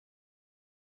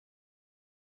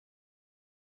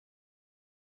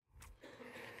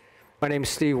My name is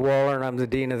Steve Waller, and I'm the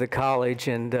Dean of the college,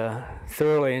 and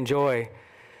thoroughly enjoy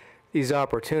these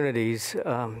opportunities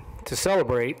to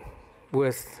celebrate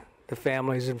with the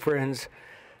families and friends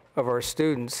of our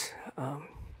students.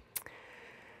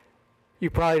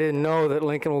 You probably didn't know that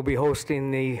Lincoln will be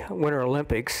hosting the Winter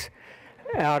Olympics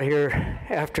out here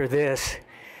after this.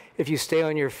 If you stay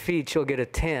on your feet, you'll get a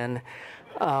 10.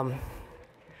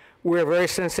 We're very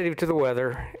sensitive to the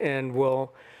weather, and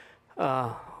will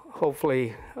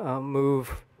hopefully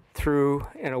move through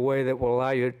in a way that will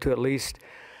allow you to at least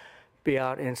be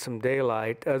out in some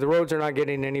daylight. The roads are not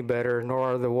getting any better,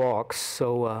 nor are the walks,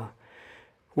 so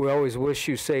we always wish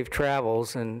you safe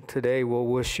travels, and today we'll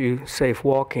wish you safe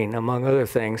walking, among other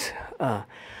things.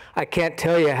 I can't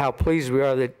tell you how pleased we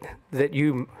are that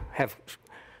you have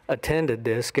attended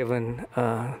this, given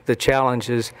the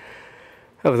challenges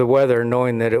of the weather,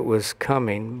 knowing that it was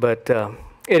coming, but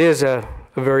it is a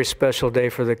very special day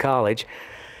for the college.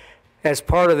 As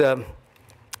part of the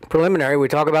preliminary, we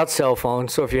talk about cell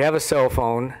phones. So if you have a cell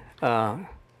phone,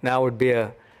 now would be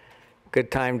a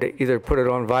good time to either put it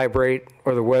on vibrate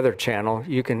or the weather channel.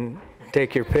 You can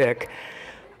take your pick.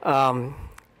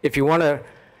 If you want to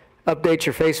update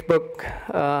your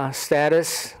Facebook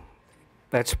status,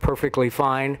 that's perfectly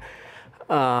fine.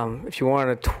 If you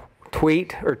want to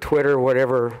tweet or Twitter,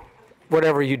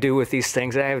 whatever you do with these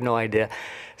things, I have no idea.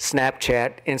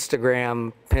 Snapchat,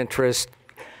 Instagram, Pinterest.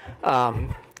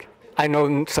 I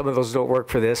know some of those don't work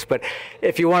for this, but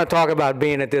if you want to talk about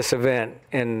being at this event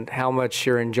and how much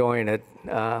you're enjoying it,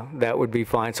 that would be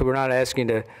fine. So we're not asking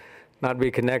to not be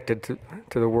connected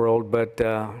to the world, but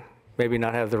maybe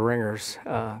not have the ringers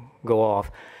go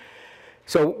off.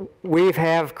 So we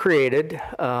have created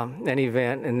an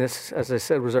event, and this, as I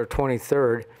said, was our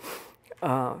 23rd.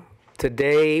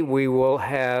 Today we will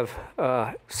have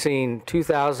seen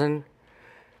 2,000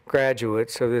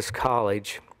 graduates of this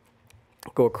college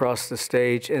go across the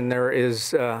stage, and there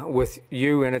is, with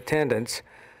you in attendance,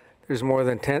 there's more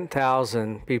than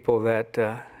 10,000 people that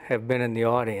have been in the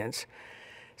audience.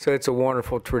 So it's a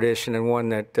wonderful tradition, and one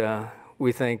that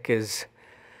we think is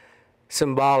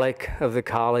symbolic of the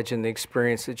college and the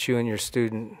experience that you and your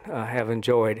student have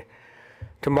enjoyed.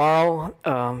 Tomorrow,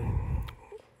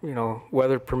 you know,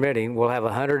 weather permitting, we'll have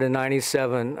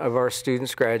 197 of our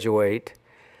students graduate.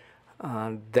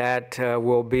 That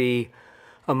will be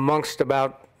amongst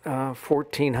about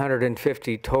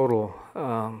 1,450 total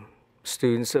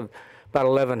students. Of about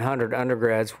 1,100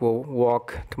 undergrads will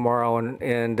walk tomorrow,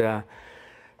 and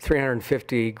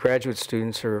 350 graduate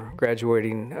students are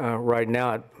graduating right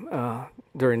now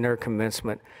during their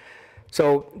commencement.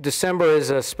 So December is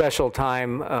a special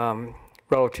time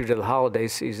relative to the holiday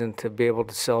season to be able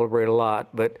to celebrate a lot,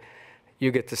 but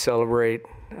you get to celebrate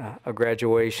a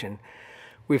graduation.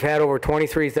 We've had over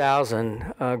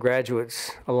 23,000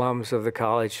 graduates, alums of the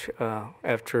college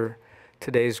after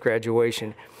today's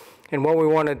graduation. And what we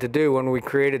wanted to do when we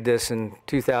created this in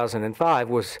 2005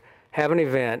 was have an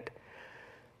event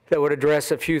that would address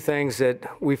a few things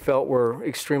that we felt were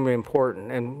extremely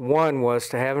important. And one was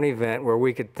to have an event where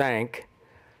we could thank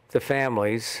the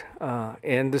families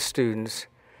and the students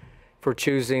for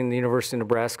choosing the University of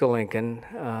Nebraska-Lincoln,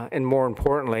 and more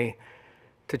importantly,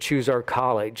 to choose our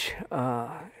college.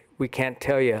 We can't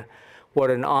tell you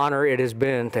what an honor it has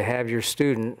been to have your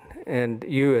student and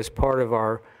you as part of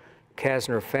our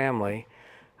CASNR family.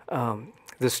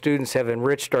 The students have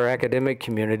enriched our academic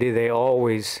community. They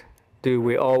always do.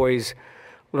 We always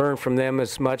learn from them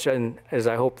as much as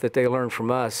I hope that they learn from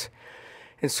us.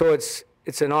 And so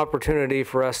it's an opportunity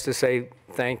for us to say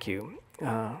thank you.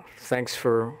 Thanks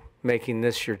for making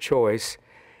this your choice.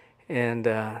 And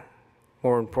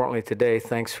more importantly today,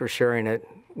 thanks for sharing it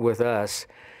with us.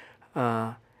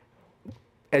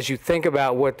 As you think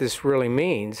about what this really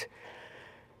means,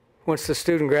 once the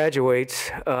student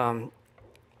graduates,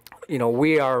 you know,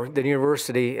 we are, the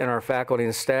university and our faculty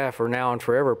and staff are now and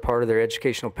forever part of their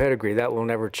educational pedigree. That will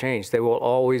never change. They will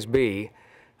always be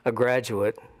a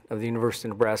graduate of the University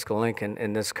of Nebraska-Lincoln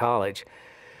in this college.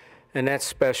 And that's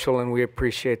special, and we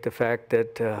appreciate the fact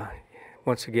that,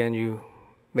 once again, you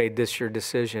made this your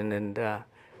decision, and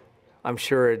I'm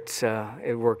sure it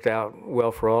worked out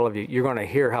well for all of you. You're going to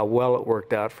hear how well it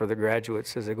worked out for the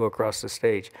graduates as they go across the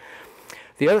stage.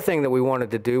 The other thing that we wanted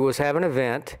to do was have an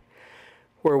event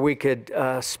where we could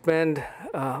spend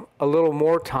a little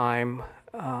more time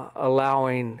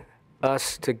allowing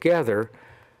us together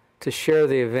to share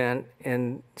the event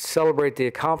and celebrate the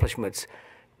accomplishments.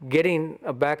 Getting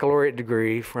a baccalaureate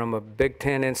degree from a Big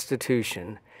Ten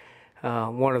institution,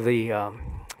 one of the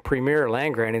premier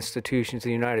land-grant institutions in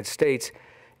the United States,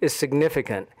 is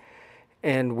significant.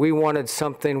 And we wanted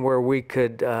something where we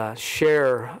could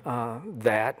share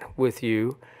that with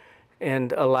you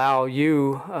and allow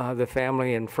you, the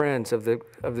family and friends of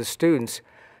the students,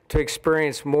 to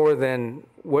experience more than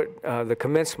what the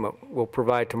commencement will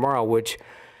provide tomorrow, which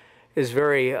is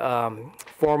very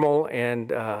formal,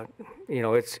 and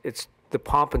it's the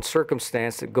pomp and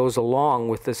circumstance that goes along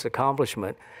with this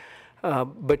accomplishment.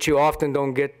 But you often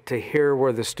don't get to hear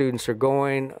where the students are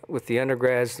going. With the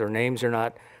undergrads, their names are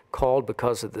not called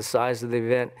because of the size of the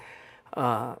event,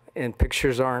 and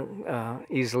pictures aren't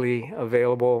easily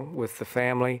available with the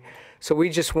family. So we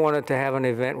just wanted to have an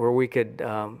event where we could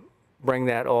bring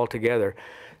that all together.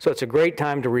 So it's a great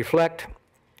time to reflect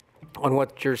on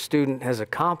what your student has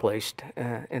accomplished,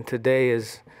 and today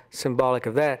is symbolic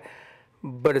of that.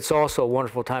 But it's also a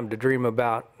wonderful time to dream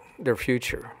about their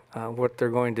future, what they're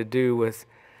going to do with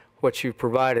what you've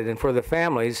provided. And for the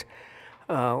families,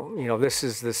 this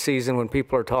is the season when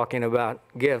people are talking about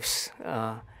gifts.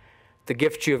 The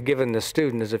gift you have given the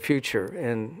student is a future,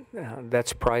 and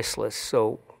that's priceless.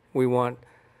 So we want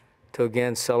to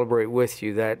again celebrate with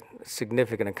you that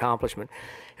significant accomplishment.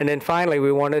 And then finally,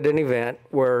 we wanted an event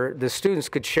where the students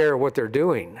could share what they're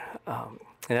doing. And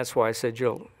that's why I said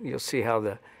you'll see how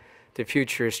the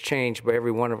future has changed by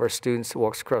every one of our students that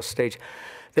walks across the stage.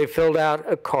 They filled out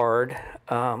a card,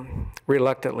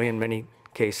 reluctantly in many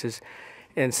cases,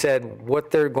 and said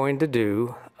what they're going to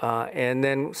do, and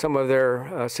then some of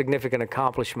their significant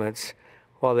accomplishments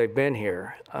while they've been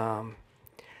here.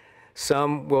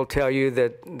 Some will tell you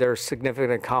that their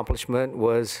significant accomplishment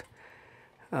was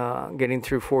getting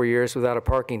through 4 years without a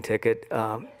parking ticket.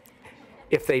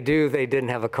 If they do, they didn't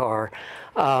have a car.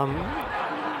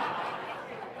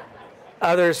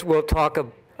 Others will talk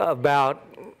about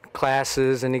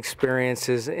classes and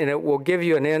experiences, and it will give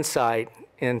you an insight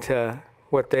into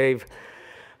what they've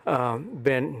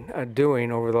been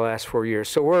doing over the last 4 years.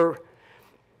 So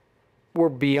we're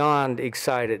beyond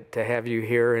excited to have you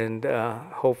here, and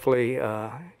hopefully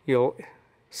you'll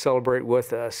celebrate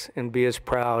with us and be as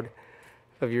proud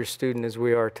of your student as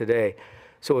we are today.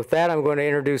 So with that, I'm going to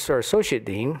introduce our Associate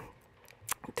Dean,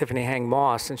 Tiffany Hang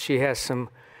Moss, and she has some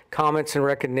comments and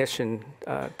recognition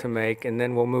to make, and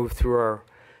then we'll move through our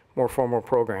more formal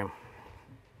program.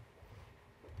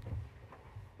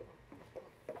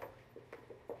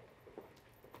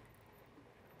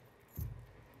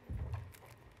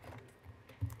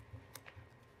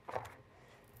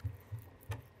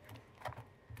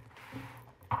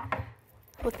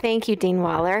 Well, thank you, Dean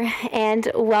Waller, and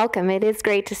welcome. It is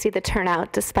great to see the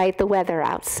turnout despite the weather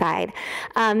outside.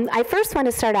 I first want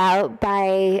to start out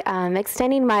by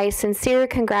extending my sincere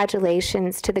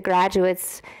congratulations to the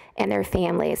graduates and their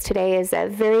families. Today is a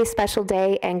very special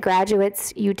day, and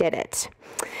graduates, you did it.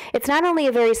 It's not only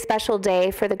a very special day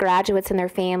for the graduates and their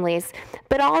families,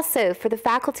 but also for the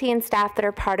faculty and staff that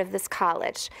are part of this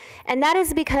college. And that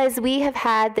is because we have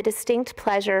had the distinct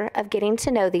pleasure of getting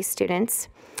to know these students,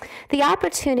 the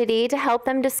opportunity to help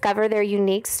them discover their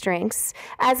unique strengths,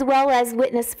 as well as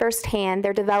witness firsthand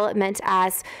their development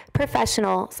as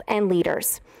professionals and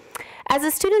leaders. As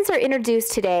the students are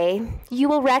introduced today, you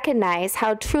will recognize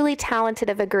how truly talented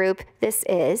of a group this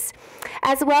is,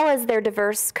 as well as their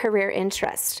diverse career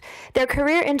interests. Their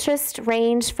career interests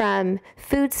range from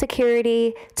food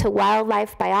security to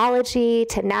wildlife biology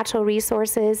to natural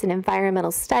resources and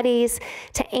environmental studies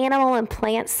to animal and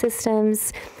plant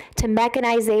systems to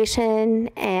mechanization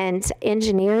and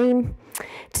engineering,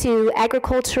 to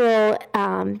agricultural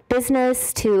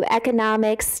business, to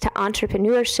economics, to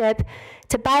entrepreneurship,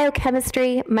 to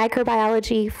biochemistry,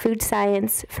 microbiology, food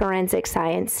science, forensic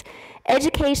science,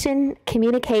 education,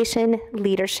 communication,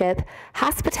 leadership,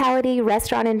 hospitality,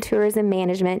 restaurant and tourism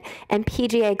management, and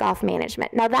PGA golf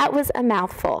management. Now that was a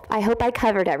mouthful. I hope I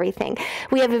covered everything.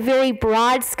 We have a very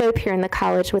broad scope here in the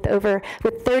college with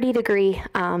 30-degree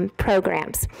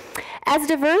programs. As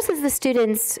diverse as the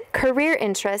students' career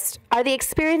interests are the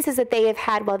experiences that they have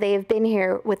had while they have been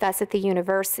here with us at the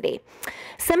university.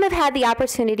 Some have had the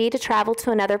opportunity to travel to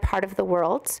another part of the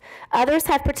world. Others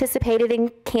have participated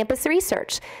in campus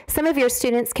research. Some of your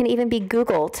students can even be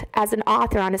Googled as an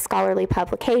author on a scholarly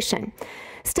publication.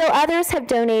 Still others have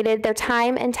donated their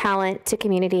time and talent to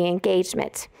community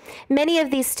engagement. Many of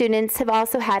these students have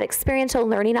also had experiential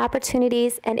learning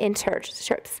opportunities and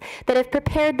internships that have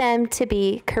prepared them to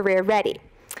be career ready.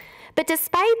 But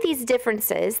despite these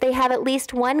differences, they have at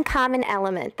least one common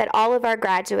element that all of our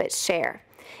graduates share.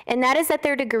 And that is that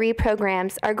their degree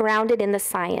programs are grounded in the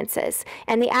sciences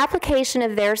and the application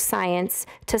of their science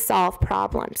to solve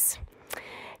problems.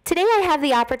 Today I have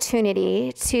the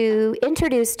opportunity to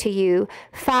introduce to you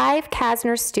 5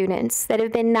 CASNR students that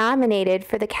have been nominated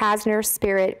for the CASNR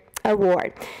Spirit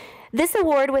Award. This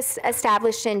award was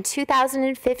established in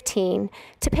 2015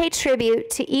 to pay tribute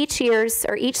to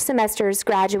each semester's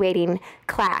graduating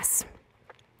class.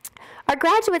 Our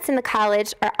graduates in the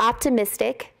college are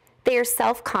optimistic, they are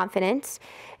self-confident,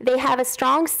 they have a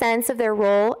strong sense of their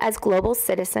role as global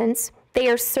citizens, they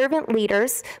are servant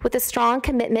leaders with a strong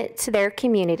commitment to their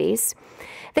communities.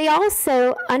 They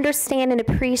also understand and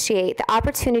appreciate the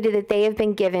opportunity that they have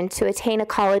been given to attain a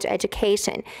college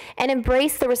education and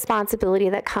embrace the responsibility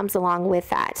that comes along with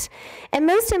that. And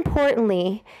most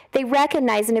importantly, they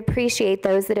recognize and appreciate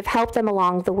those that have helped them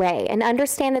along the way and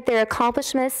understand that their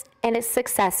accomplishments and its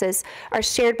successes are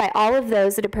shared by all of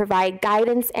those that provide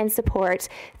guidance and support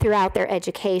throughout their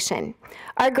education.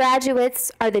 Our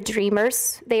graduates are the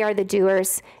dreamers, they are the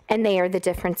doers, and they are the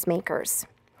difference makers.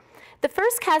 The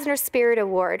first CASNR Spirit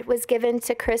Award was given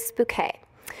to Chris Bouquet.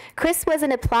 Chris was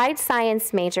an applied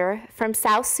science major from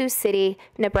South Sioux City,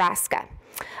 Nebraska.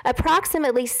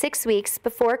 Approximately 6 weeks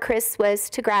before Chris was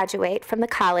to graduate from the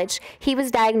college, he was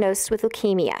diagnosed with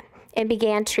leukemia and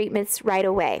began treatments right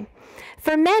away.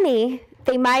 For many,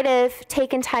 they might have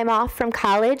taken time off from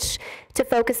college to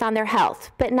focus on their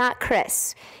health, but not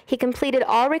Chris. He completed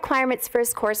all requirements for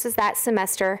his courses that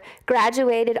semester,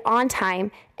 graduated on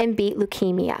time, and beat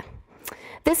leukemia.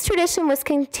 This tradition was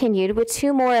continued with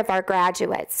 2 more of our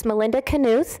graduates, Melinda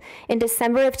Knuth in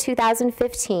December of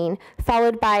 2015,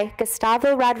 followed by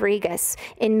Gustavo Rodriguez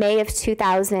in May of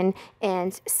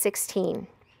 2016.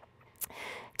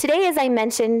 Today, as I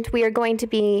mentioned, we are going to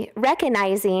be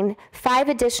recognizing 5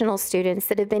 additional students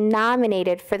that have been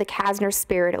nominated for the CASNR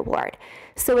Spirit Award.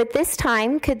 So at this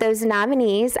time, could those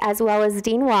nominees, as well as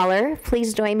Dean Waller,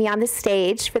 please join me on the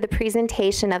stage for the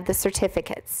presentation of the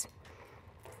certificates.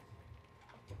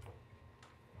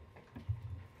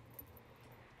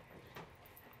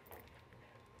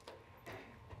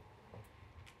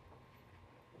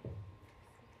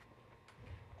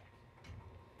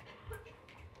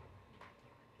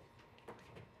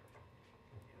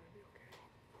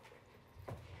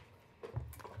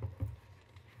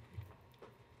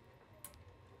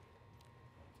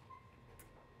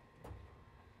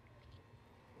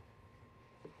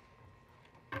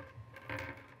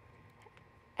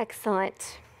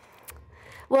 Excellent.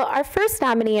 Well, our first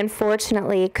nominee,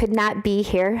 unfortunately, could not be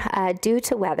here due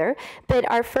to weather, but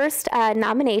our first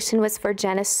nomination was for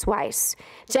Jenna Swice.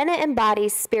 Jenna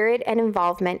embodies spirit and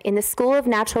involvement in the School of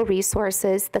Natural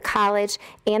Resources, the college,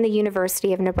 and the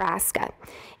University of Nebraska.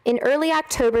 In early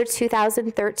October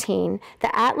 2013,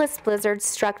 the Atlas blizzard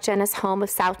struck Jenna's home of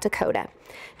South Dakota.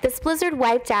 This blizzard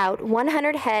wiped out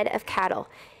 100 head of cattle,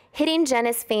 hitting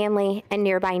Jenna's family and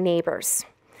nearby neighbors.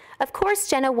 Of course,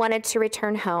 Jenna wanted to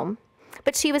return home,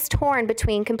 but she was torn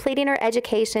between completing her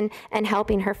education and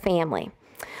helping her family.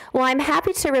 Well, I'm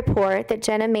happy to report that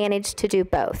Jenna managed to do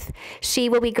both. She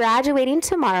will be graduating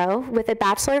tomorrow with a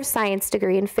Bachelor of Science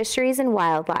degree in Fisheries and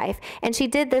Wildlife, and she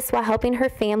did this while helping her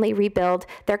family rebuild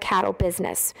their cattle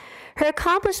business. Her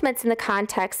accomplishments in the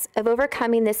context of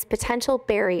overcoming this potential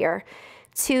barrier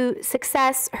to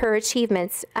success, her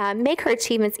achievements, make her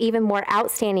achievements even more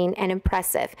outstanding and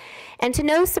impressive. And to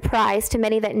no surprise to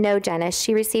many that know Jenna,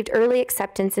 she received early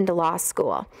acceptance into law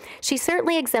school. She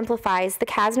certainly exemplifies the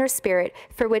CASNR spirit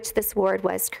for which this award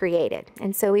was created.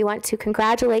 And so we want to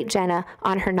congratulate Jenna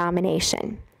on her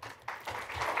nomination.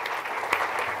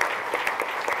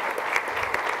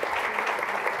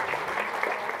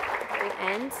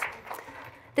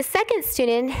 The second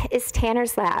student is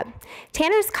Tanner's Lab.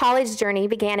 Tanner's college journey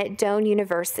began at Doane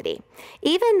University.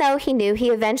 Even though he knew he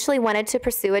eventually wanted to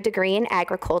pursue a degree in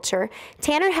agriculture,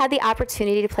 Tanner had the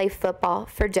opportunity to play football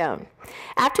for Doane.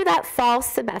 After that fall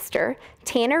semester,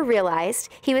 Tanner realized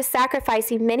he was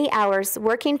sacrificing many hours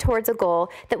working towards a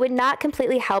goal that would not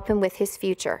completely help him with his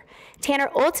future. Tanner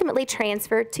ultimately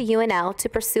transferred to UNL to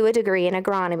pursue a degree in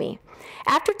agronomy.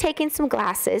 After taking some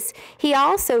classes, he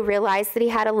also realized that he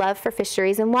had a love for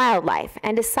fisheries and wildlife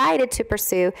and decided to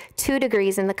pursue 2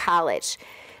 degrees in the college.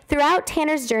 Throughout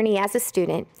Tanner's journey as a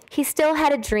student, he still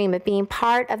had a dream of being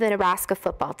part of the Nebraska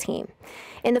football team.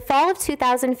 In the fall of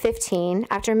 2015,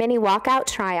 after many walkout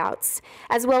tryouts,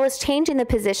 as well as changing the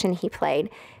position he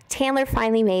played, Tanner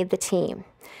finally made the team.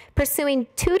 Pursuing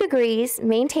 2 degrees,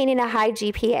 maintaining a high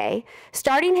GPA,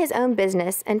 starting his own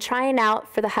business, and trying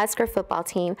out for the Husker football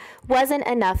team wasn't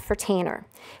enough for Tanner.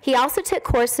 He also took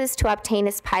courses to obtain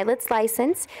his pilot's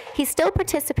license. He still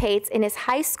participates in his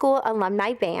high school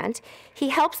alumni band. He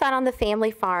helps out on the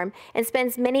family farm and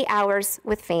spends many hours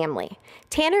with family.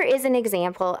 Tanner is an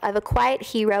example of a quiet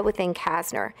hero within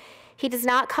CASNR. He does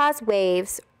not cause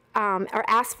waves or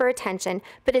ask for attention,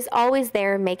 but is always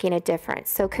there making a difference.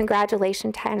 So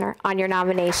congratulations, Tanner, on your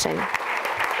nomination.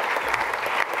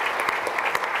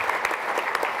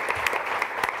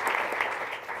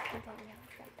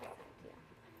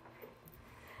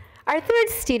 Our third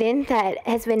student that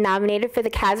has been nominated for the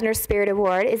CASNR Spirit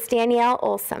Award is Danielle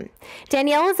Olson.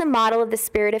 Danielle is a model of the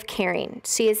spirit of caring.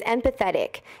 She is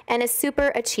empathetic and a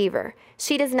super achiever.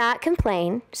 She does not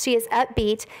complain. She is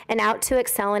upbeat and out to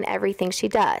excel in everything she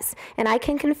does. And I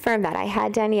can confirm that. I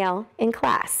had Danielle in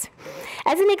class.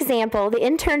 As an example, the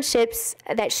internships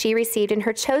that she received in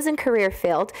her chosen career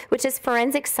field, which is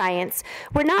forensic science,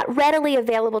 were not readily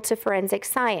available to forensic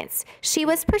science. She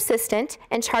was persistent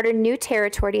and charted new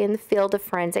territory in the field of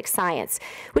forensic science,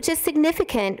 which is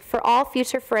significant for all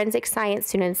future forensic science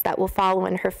students that will follow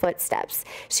in her footsteps.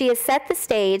 She has set the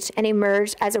stage and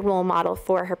emerged as a role model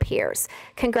for her peers.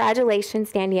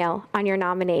 Congratulations, Danielle, on your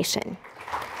nomination.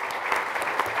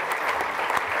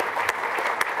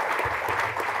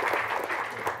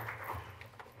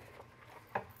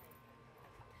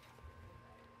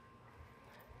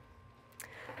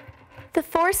 The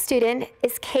fourth student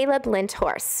is Caleb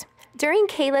Lindhorst. During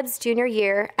Caleb's junior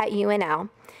year at UNL,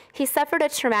 he suffered a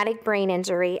traumatic brain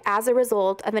injury as a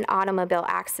result of an automobile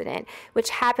accident, which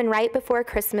happened right before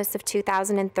Christmas of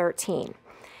 2013.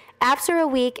 After a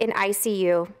week in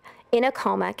ICU, in a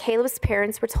coma, Caleb's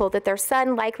parents were told that their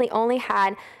son likely only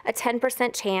had a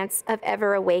 10% chance of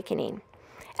ever awakening.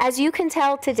 As you can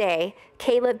tell today,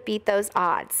 Caleb beat those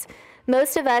odds.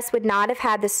 Most of us would not have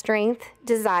had the strength,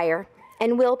 desire,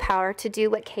 and willpower to do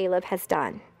what Caleb has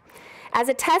done. As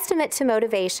a testament to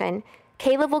motivation,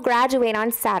 Caleb will graduate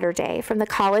on Saturday from the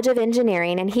College of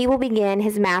Engineering, and he will begin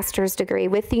his master's degree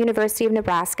with the University of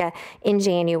Nebraska in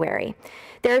January.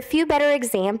 There are few better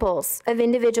examples of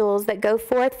individuals that go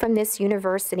forth from this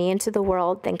university into the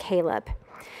world than Caleb.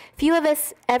 Few of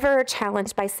us ever are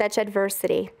challenged by such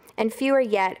adversity, and fewer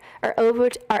yet are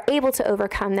able to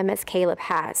overcome them as Caleb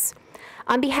has.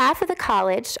 On behalf of the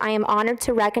college, I am honored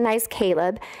to recognize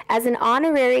Caleb as an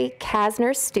honorary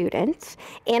CASNR student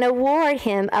and award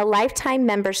him a lifetime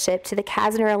membership to the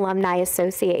CASNR Alumni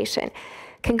Association.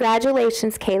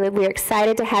 Congratulations, Caleb. We're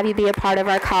excited to have you be a part of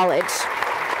our college.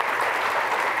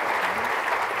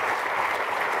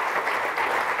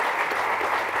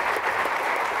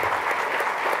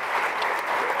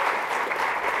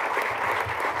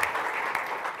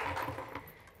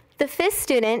 The fifth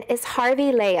student is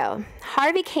Harvey Leo.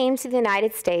 Harvey came to the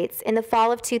United States in the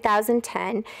fall of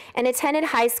 2010 and attended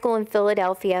high school in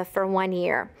Philadelphia for 1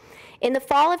 year. In the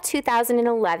fall of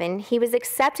 2011, he was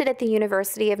accepted at the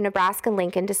University of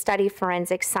Nebraska-Lincoln to study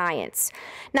forensic science.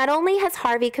 Not only has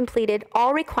Harvey completed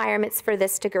all requirements for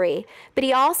this degree, but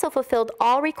he also fulfilled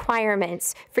all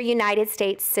requirements for United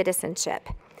States citizenship.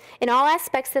 In all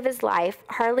aspects of his life,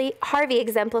 Harvey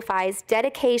exemplifies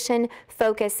dedication,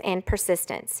 focus, and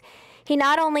persistence. He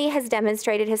not only has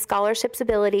demonstrated his scholarship's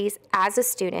abilities as a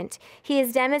student, he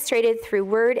has demonstrated through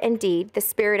word and deed the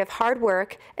spirit of hard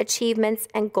work, achievements,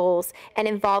 and goals, and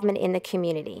involvement in the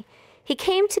community. He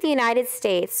came to the United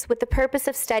States with the purpose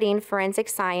of studying forensic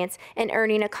science and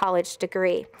earning a college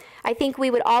degree. I think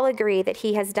we would all agree that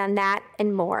he has done that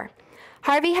and more.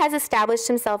 Harvey has established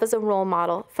himself as a role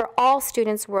model for all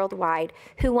students worldwide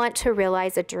who want to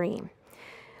realize a dream.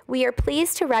 We are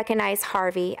pleased to recognize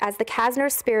Harvey as the CASNR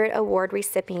Spirit Award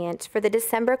recipient for the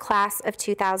December class of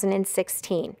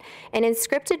 2016. An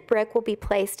inscripted brick will be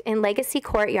placed in Legacy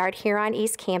Courtyard here on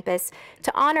East Campus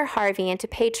to honor Harvey and to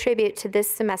pay tribute to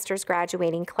this semester's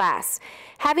graduating class.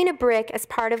 Having a brick as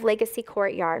part of Legacy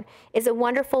Courtyard is a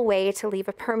wonderful way to leave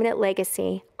a permanent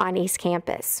legacy on East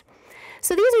Campus.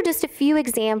 So these are just a few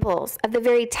examples of the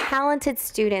very talented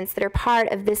students that are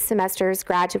part of this semester's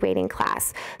graduating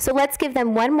class. So let's give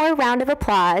them one more round of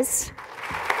applause.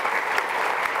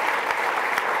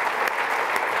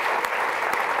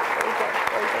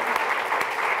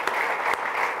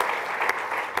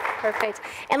 Perfect.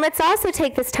 And let's also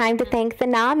take this time to thank the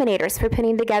nominators for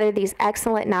putting together these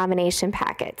excellent nomination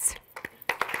packets.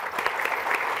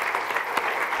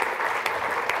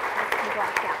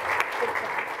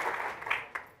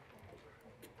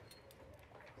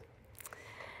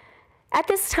 At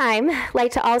this time, I'd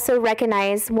like to also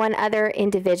recognize one other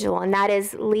individual, and that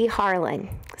is Lee Harlan.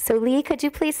 So Lee, could you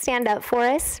please stand up for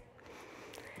us?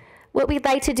 What we'd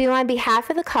like to do on behalf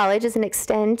of the college is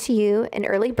extend to you an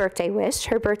early birthday wish.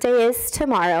 Her birthday is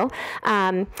tomorrow.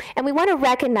 And we want to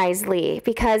recognize Lee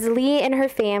because Lee and her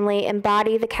family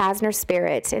embody the CASNR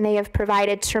spirit, and they have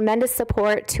provided tremendous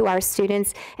support to our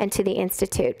students and to the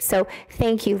Institute. So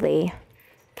thank you, Lee.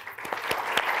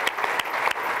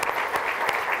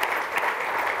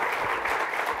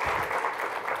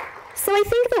 So I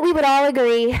think that we would all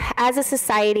agree, as a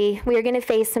society, we are going to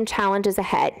face some challenges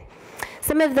ahead.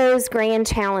 Some of those grand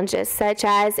challenges, such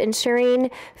as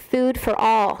ensuring food for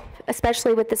all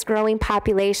especially with this growing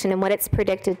population and what it's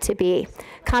predicted to be.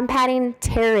 Combating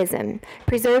terrorism,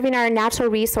 preserving our natural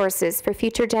resources for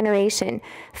future generation,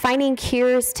 finding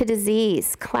cures to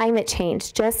disease, climate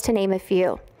change, just to name a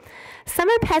few. Some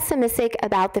are pessimistic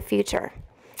about the future.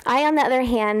 I, on the other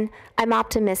hand, I'm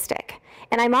optimistic.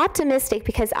 And I'm optimistic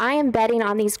because I am betting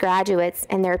on these graduates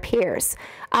and their peers.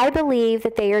 I believe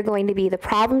that they are going to be the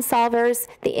problem solvers,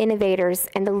 the innovators,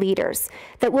 and the leaders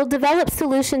that will develop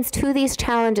solutions to these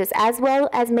challenges as well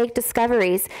as make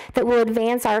discoveries that will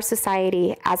advance our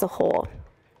society as a whole.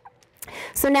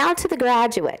 So now to the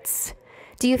graduates.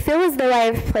 Do you feel as though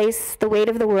I have placed the weight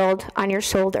of the world on your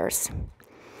shoulders?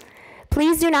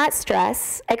 Please do not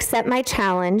stress, accept my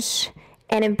challenge,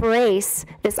 and embrace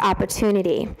this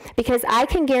opportunity, because I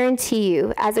can guarantee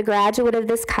you, as a graduate of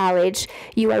this college,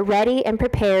 you are ready and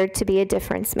prepared to be a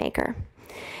difference maker.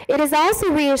 It is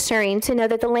also reassuring to know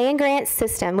that the land-grant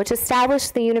system, which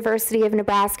established the University of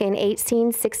Nebraska in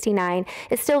 1869,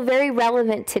 is still very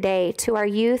relevant today to our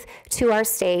youth, to our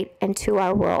state, and to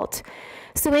our world.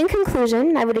 So in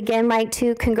conclusion, I would again like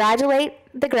to congratulate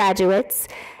the graduates,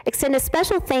 extend a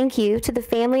special thank you to the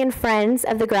family and friends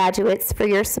of the graduates for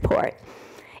your support.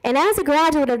 And as a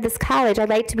graduate of this college, I'd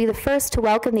like to be the first to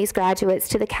welcome these graduates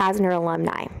to the CASNR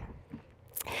alumni.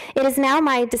 It is now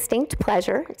my distinct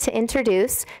pleasure to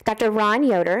introduce Dr. Ron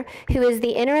Yoder, who is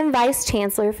the Interim Vice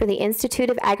Chancellor for the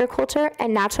Institute of Agriculture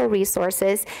and Natural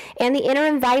Resources and the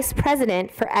Interim Vice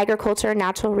President for Agriculture and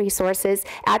Natural Resources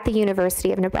at the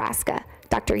University of Nebraska.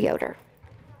 Dr. Yoder.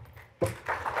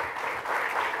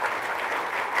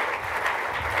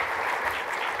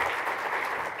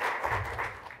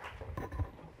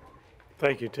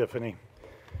 Thank you, Tiffany.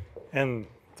 And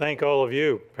thank all of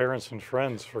you, parents and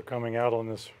friends, for coming out on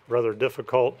this rather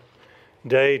difficult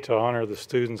day to honor the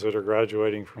students that are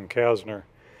graduating from CASNR.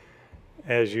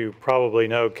 As you probably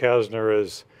know, CASNR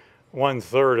is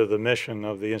 1/3 of the mission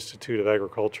of the Institute of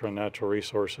Agriculture and Natural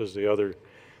Resources, the other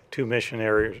two mission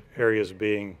areas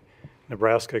being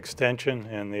Nebraska Extension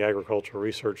and the Agricultural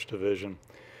Research Division.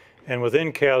 And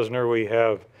within CASNR, we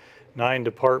have 9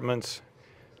 departments,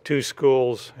 2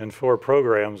 schools, and 4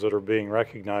 programs that are being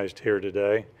recognized here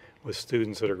today with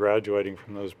students that are graduating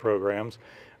from those programs.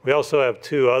 We also have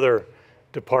 2 other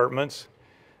departments.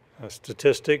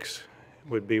 Statistics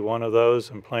would be one of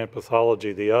those, and plant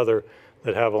pathology the other,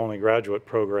 that have only graduate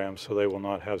programs, so they will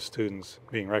not have students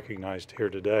being recognized here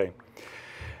today.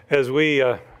 As we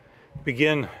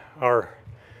begin our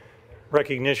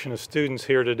recognition of students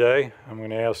here today, I'm going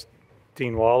to ask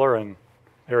Dean Waller and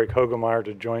Eric Hogemeyer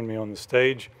to join me on the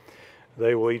stage.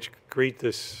 They will each greet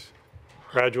these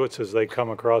graduates as they come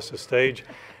across the stage,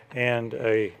 and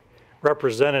a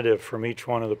representative from each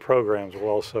one of the programs will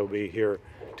also be here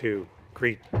to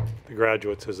greet the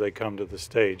graduates as they come to the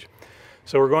stage.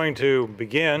 So we're going to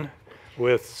begin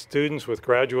with students, with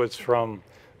graduates from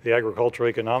the Agricultural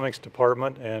Economics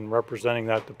Department, and representing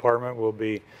that department will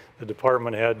be the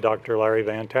department head, Dr. Larry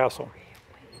Van Tassel.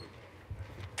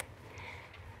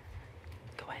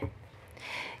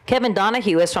 Kevin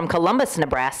Donahue is from Columbus,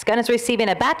 Nebraska, and is receiving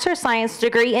a Bachelor of Science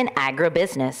degree in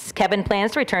agribusiness. Kevin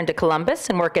plans to return to Columbus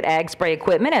and work at Ag Spray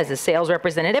Equipment as a sales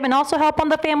representative and also help on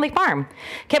the family farm.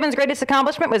 Kevin's greatest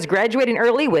accomplishment was graduating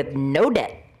early with no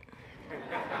debt.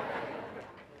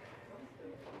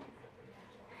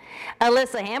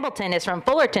 Alyssa Hambleton is from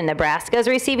Fullerton, Nebraska, is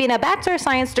receiving a Bachelor of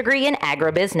Science degree in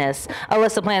agribusiness.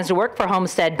 Alyssa plans to work for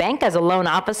Homestead Bank as a loan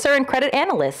officer and credit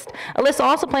analyst. Alyssa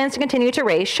also plans to continue to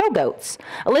raise show goats.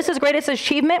 Alyssa's greatest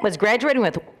achievement was graduating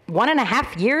with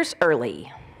 1.5 years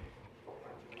early.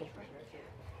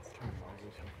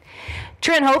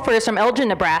 Trent Hofer is from Elgin,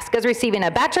 Nebraska, is receiving a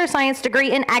Bachelor of Science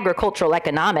degree in agricultural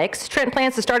economics. Trent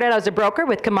plans to start out as a broker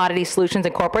with Commodity Solutions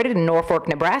Incorporated in Norfolk,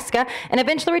 Nebraska, and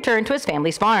eventually return to his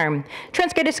family's farm.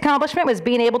 Trent's greatest accomplishment was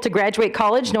being able to graduate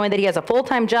college knowing that he has a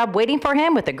full-time job waiting for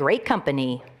him with a great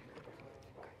company.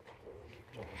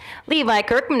 Levi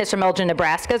Kirkman is from Elgin,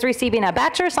 Nebraska, is receiving a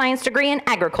Bachelor of Science degree in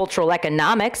agricultural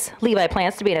economics. Levi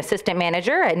plans to be an assistant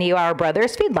manager at Neuauer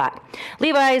Brothers Feedlot.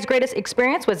 Levi's greatest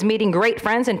experience was meeting great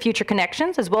friends and future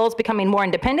connections, as well as becoming more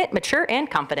independent, mature,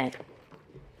 and confident.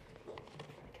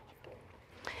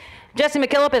 Jesse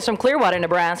McKillop is from Clearwater,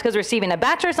 Nebraska, is receiving a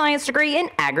Bachelor of Science degree in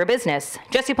agribusiness.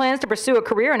 Jesse plans to pursue a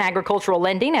career in agricultural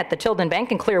lending at the Tilden Bank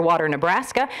in Clearwater,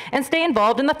 Nebraska, and stay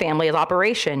involved in the family's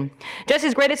operation.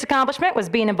 Jesse's greatest accomplishment was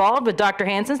being involved with Dr.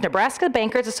 Hansen's Nebraska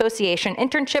Bankers Association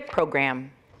internship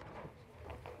program.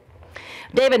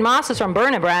 David Moss is from Burr,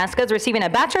 Nebraska, is receiving a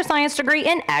Bachelor of Science degree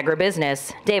in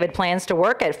agribusiness. David plans to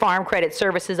work at Farm Credit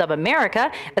Services of America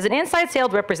as an inside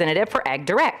sales representative for Ag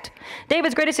Direct.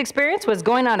 David's greatest experience was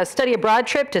going on a study abroad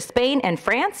trip to Spain and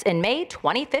France in May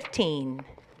 2015.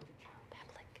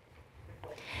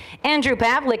 Andrew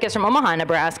Pavlik is from Omaha,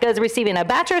 Nebraska, is receiving a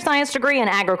Bachelor of Science degree in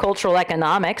Agricultural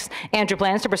Economics. Andrew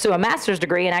plans to pursue a master's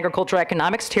degree in Agricultural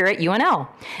Economics here at UNL.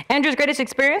 Andrew's greatest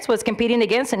experience was competing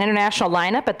against an international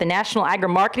lineup at the National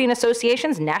Agri-Marketing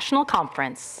Association's National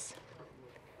Conference.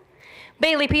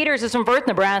 Bailey Peters is from Firth,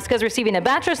 Nebraska, is receiving a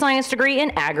Bachelor of Science degree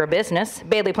in agribusiness.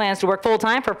 Bailey plans to work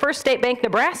full-time for First State Bank,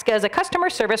 Nebraska as a customer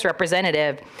service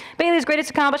representative. Bailey's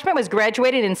greatest accomplishment was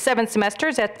graduating in 7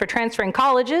 semesters for transferring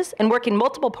colleges and working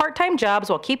multiple part-time jobs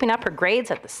while keeping up her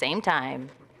grades at the same time.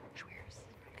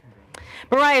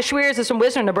 Mariah Schweers is from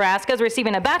Wisner, Nebraska, is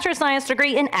receiving a Bachelor of Science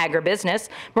degree in agribusiness.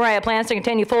 Mariah plans to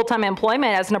continue full-time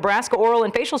employment as Nebraska Oral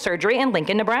and Facial Surgery in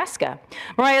Lincoln, Nebraska.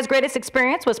 Mariah's greatest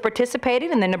experience was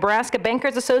participating in the Nebraska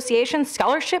Bankers Association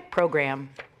Scholarship Program.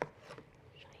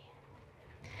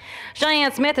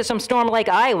 Cheyenne Smith is from Storm Lake,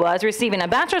 Iowa, is receiving a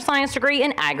Bachelor of Science degree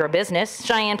in agribusiness.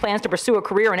 Cheyenne plans to pursue a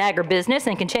career in agribusiness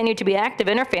and continue to be active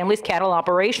in her family's cattle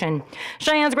operation.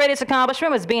 Cheyenne's greatest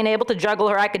accomplishment was being able to juggle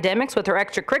her academics with her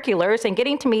extracurriculars and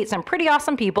getting to meet some pretty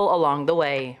awesome people along the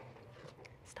way.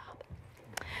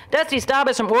 Dusty Staub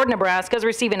is from Ord, Nebraska, is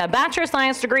receiving a Bachelor of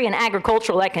Science degree in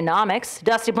Agricultural Economics.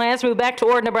 Dusty plans to move back to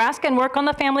Ord, Nebraska and work on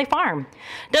the family farm.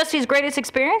 Dusty's greatest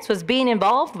experience was being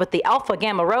involved with the Alpha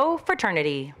Gamma Rho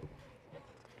fraternity.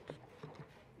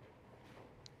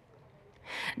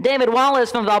 David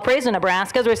Wallace from Valparaiso,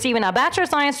 Nebraska, is receiving a Bachelor of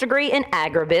Science degree in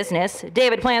agribusiness.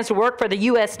 David plans to work for the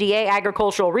USDA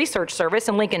Agricultural Research Service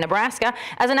in Lincoln, Nebraska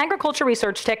as an agriculture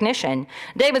research technician.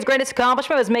 David's greatest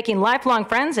accomplishment was making lifelong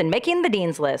friends and making the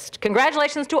Dean's List.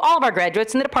 Congratulations to all of our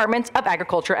graduates in the Department of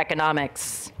Agriculture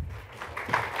Economics.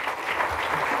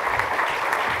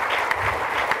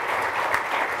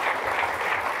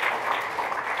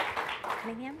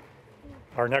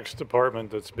 Our next department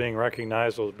that's being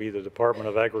recognized will be the Department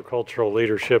of Agricultural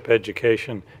Leadership,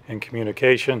 Education, and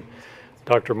Communication.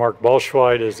 Dr. Mark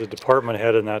Bolschweid is the department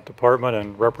head in that department,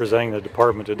 and representing the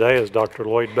department today is Dr.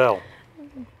 Lloyd Bell.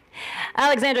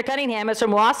 Alexandra Cunningham is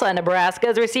from Wausau, Nebraska,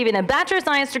 is receiving a Bachelor of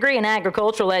Science degree in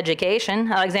Agricultural Education.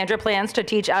 Alexandra plans to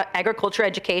teach agriculture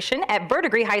education at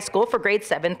Verdigris High School for grades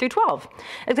 7 through 12.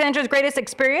 Alexandra's greatest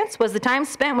experience was the time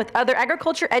spent with other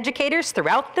agriculture educators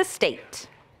throughout the state.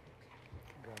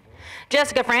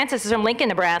 Jessica Francis is from Lincoln,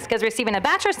 Nebraska, is receiving a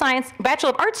Bachelor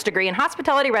of Arts degree in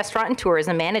Hospitality, Restaurant, and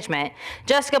Tourism Management.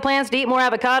 Jessica plans to eat more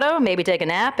avocado, maybe take a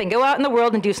nap, and go out in the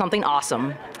world and do something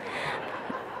awesome.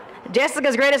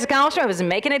 Jessica's greatest accomplishment was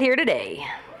making it here today.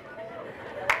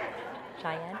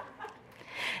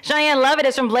 Cheyenne Lovett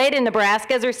is from Bladen,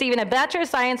 Nebraska, is receiving a Bachelor of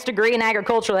Science degree in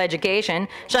Agricultural Education.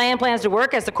 Cheyenne plans to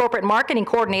work as the Corporate Marketing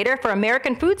Coordinator for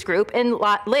American Foods Group and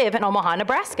live in Omaha,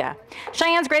 Nebraska.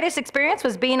 Cheyenne's greatest experience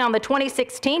was being on the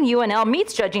 2016 UNL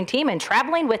Meats Judging Team and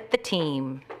traveling with the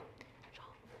team.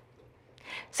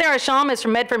 Sarah Shalm is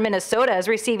from Medford, Minnesota, is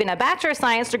receiving a Bachelor of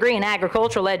Science degree in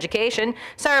Agricultural Education.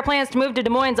 Sarah plans to move to Des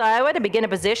Moines, Iowa to begin a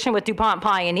position with DuPont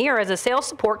Pioneer as a sales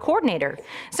support coordinator.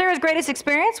 Sarah's greatest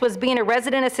experience was being a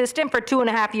resident assistant for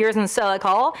 2.5 years in Selleck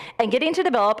Hall and getting to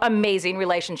develop amazing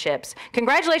relationships.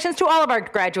 Congratulations to all of our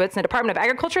graduates in the Department of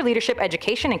Agriculture, Leadership,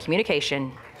 Education, and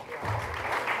Communication.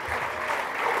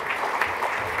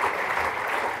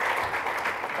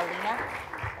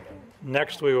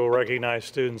 Next, we will recognize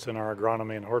students in our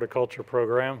agronomy and horticulture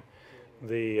program.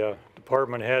 The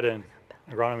department head in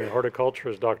agronomy and horticulture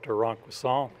is Dr. Ronk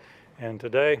Wasson, and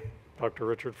today, Dr.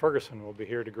 Richard Ferguson will be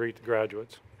here to greet the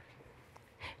graduates.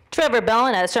 Trevor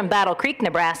Bellina is from Battle Creek,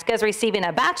 Nebraska, is receiving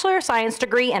a Bachelor of Science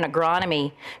degree in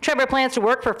agronomy. Trevor plans to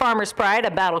work for Farmers Pride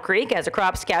of Battle Creek as a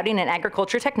crop scouting and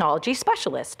agriculture technology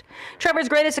specialist. Trevor's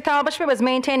greatest accomplishment was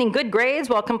maintaining good grades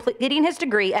while completing his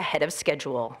degree ahead of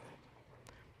schedule.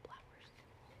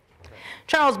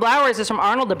 Charles Blowers is from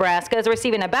Arnold, Nebraska, is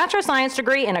receiving a Bachelor of Science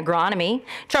degree in agronomy.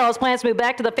 Charles plans to move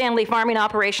back to the family farming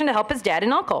operation to help his dad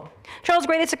and uncle. Charles'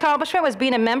 greatest accomplishment was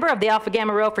being a member of the Alpha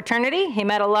Gamma Rho fraternity. He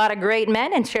met a lot of great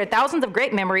men and shared thousands of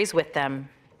great memories with them.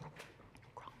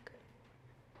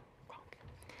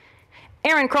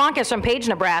 Aaron Cronk is from Page,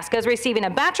 Nebraska, is receiving a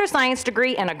Bachelor of Science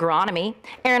degree in agronomy.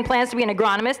 Aaron plans to be an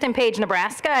agronomist in Page,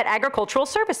 Nebraska at Agricultural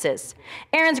Services.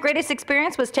 Aaron's greatest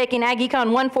experience was taking Ag Econ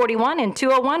 141 and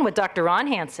 201 with Dr. Ron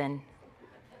Hansen.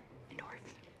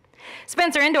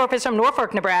 Spencer Indorf is from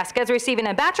Norfolk, Nebraska, is receiving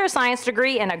a Bachelor of Science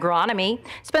degree in agronomy.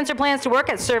 Spencer plans to work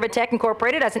at Servitech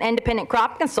Incorporated as an independent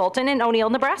crop consultant in O'Neill,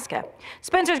 Nebraska.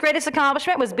 Spencer's greatest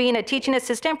accomplishment was being a teaching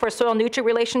assistant for soil-nutrient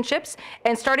relationships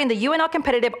and starting the UNL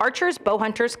competitive Archers Bow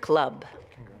Hunters Club.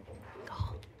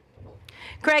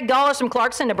 Craig Dahl is from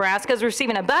Clarkson, Nebraska, is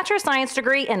receiving a Bachelor of Science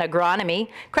degree in agronomy.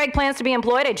 Craig plans to be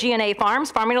employed at G&A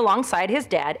Farms, farming alongside his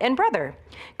dad and brother.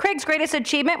 Craig's greatest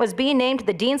achievement was being named to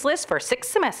the Dean's List for 6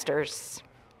 semesters.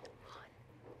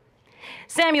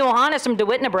 Samuel Hahn is from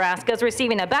DeWitt, Nebraska, is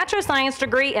receiving a Bachelor of Science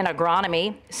degree in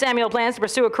agronomy. Samuel plans to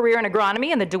pursue a career in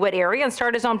agronomy in the DeWitt area and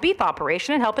start his own beef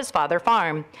operation and help his father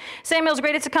farm. Samuel's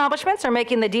greatest accomplishments are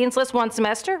making the Dean's List 1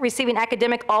 semester, receiving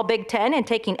academic All Big Ten, and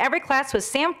taking every class with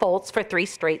Sam Foltz for 3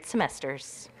 straight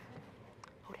semesters.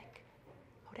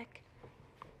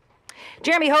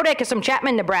 Jeremy Hodek is from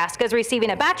Chapman, Nebraska, is receiving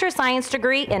a Bachelor of Science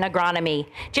degree in agronomy.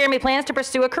 Jeremy plans to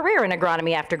pursue a career in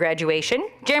agronomy after graduation.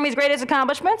 Jeremy's greatest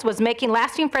accomplishments was making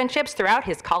lasting friendships throughout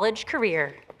his college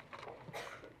career.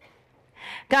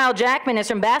 Kyle Jackman is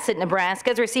from Bassett,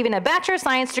 Nebraska, is receiving a Bachelor of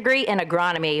Science degree in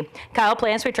agronomy. Kyle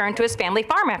plans to return to his family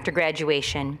farm after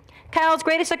graduation. Kyle's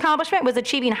greatest accomplishment was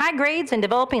achieving high grades and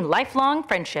developing lifelong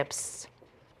friendships.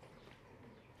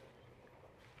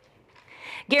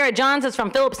 Garrett Johns is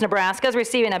from Phillips, Nebraska, is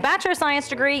receiving a Bachelor of Science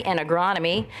degree in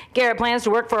agronomy. Garrett plans to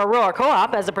work for Aurora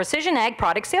Co-op as a precision ag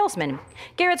product salesman.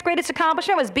 Garrett's greatest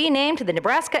accomplishment was being named to the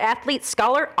Nebraska Athlete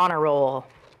Scholar Honor Roll.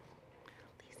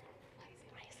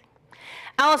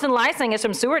 Allison Lysing is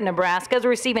from Seward, Nebraska, is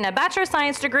receiving a Bachelor of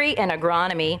Science degree in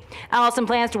agronomy. Allison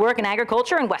plans to work in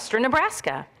agriculture in western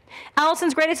Nebraska.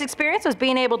 Allison's greatest experience was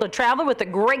being able to travel with a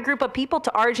great group of people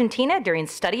to Argentina during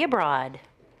study abroad.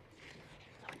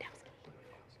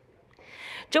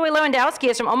 Joey Lewandowski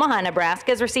is from Omaha, Nebraska,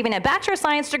 is receiving a Bachelor of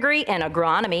Science degree in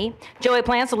agronomy. Joey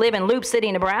plans to live in Loop City,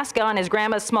 Nebraska on his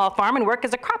grandma's small farm and work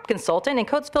as a crop consultant in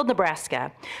Coatesville, Nebraska.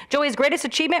 Joey's greatest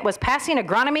achievement was passing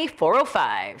Agronomy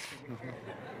 405.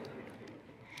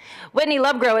 Whitney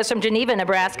Lovegrove is from Geneva,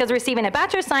 Nebraska, is receiving a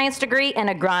Bachelor of Science degree in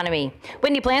agronomy.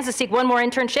 Whitney plans to seek 1 more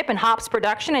internship in hops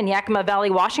production in Yakima Valley,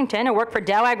 Washington, and work for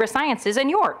Dow AgriSciences in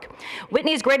York.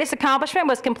 Whitney's greatest accomplishment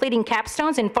was completing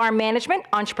capstones in farm management,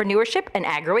 entrepreneurship, and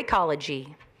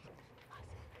agroecology.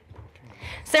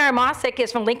 Sarah Mossick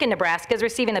is from Lincoln, Nebraska, is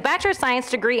receiving a Bachelor of Science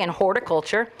degree in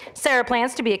horticulture. Sarah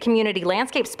plans to be a community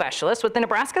landscape specialist with the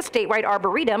Nebraska Statewide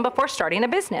Arboretum before starting a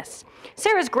business.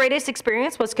 Sarah's greatest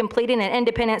experience was completing an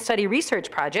independent study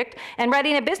research project and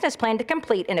writing a business plan to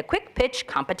complete in a quick pitch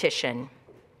competition.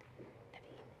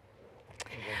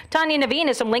 Tanya Naveen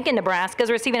is from Lincoln, Nebraska,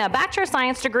 is receiving a Bachelor of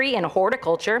Science degree in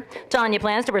horticulture. Tanya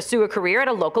plans to pursue a career at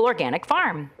a local organic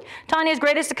farm. Tanya's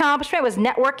greatest accomplishment was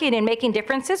networking and making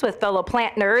differences with fellow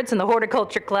plant nerds in the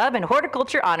Horticulture Club and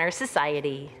Horticulture Honor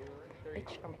Society.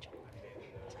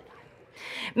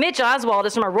 Mitch Oswald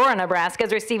is from Aurora, Nebraska,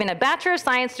 is receiving a Bachelor of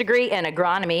Science degree in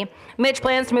agronomy. Mitch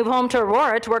plans to move home to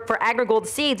Aurora to work for AgriGold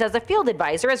Seeds as a field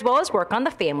advisor, as well as work on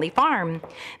the family farm.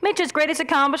 Mitch's greatest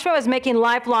accomplishment was making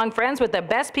lifelong friends with the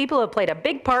best people who have played a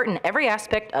big part in every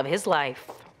aspect of his life.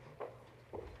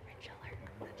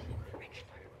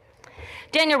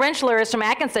 Daniel Rentschler is from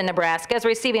Atkinson, Nebraska, is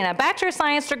receiving a Bachelor of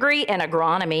Science degree in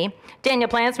agronomy. Daniel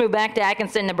plans to move back to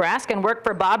Atkinson, Nebraska and work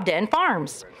for Bob Den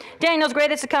Farms. Daniel's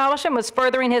greatest accomplishment was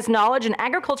furthering his knowledge in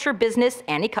agriculture, business,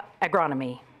 and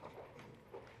agronomy.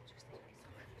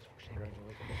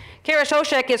 Kara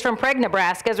Shoshek is from Prague,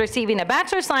 Nebraska, is receiving a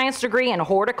Bachelor of Science degree in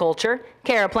horticulture.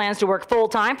 Kara plans to work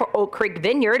full-time for Oak Creek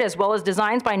Vineyard, as well as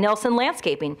designs by Nelson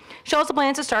Landscaping. She also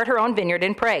plans to start her own vineyard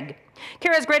in Prague.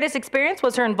 Kara's greatest experience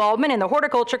was her involvement in the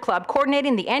Horticulture Club,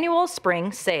 coordinating the annual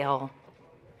spring sale.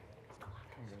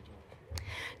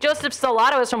 Joseph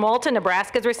Stellato is from Walton,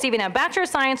 Nebraska, is receiving a Bachelor of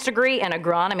Science degree in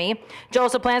agronomy.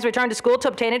 Joseph plans to return to school to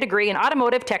obtain a degree in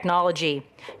automotive technology.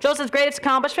 Joseph's greatest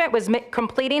accomplishment was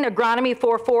completing Agronomy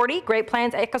 440, Great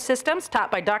Plains Ecosystems,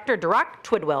 taught by Dr. Duroc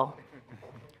Twidwell.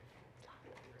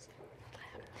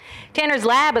 Tanner's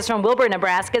Lab is from Wilbur,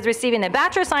 Nebraska, is receiving a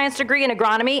Bachelor of Science degree in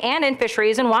agronomy and in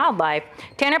fisheries and wildlife.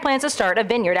 Tanner plans to start a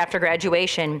vineyard after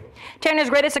graduation. Tanner's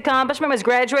greatest accomplishment was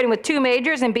graduating with 2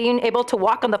 majors and being able to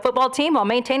walk on the football team while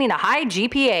maintaining a high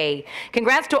GPA.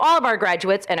 Congrats to all of our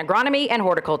graduates in agronomy and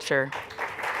horticulture.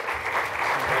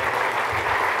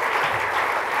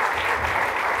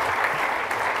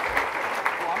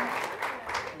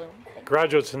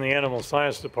 Graduates in the Animal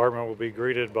Science Department will be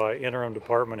greeted by Interim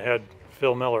Department Head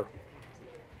Phil Miller.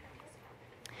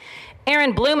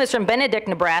 Aaron Bloom is from Benedict,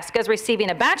 Nebraska, is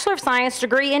receiving a Bachelor of Science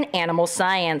degree in Animal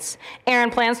Science. Aaron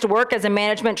plans to work as a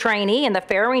management trainee in the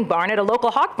farrowing barn at a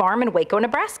local hog farm in Waco,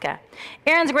 Nebraska.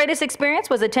 Aaron's greatest experience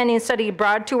was attending study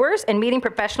abroad tours and meeting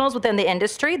professionals within the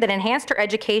industry that enhanced her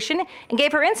education and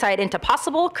gave her insight into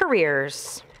possible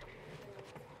careers.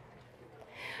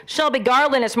 Shelby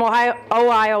Garland is from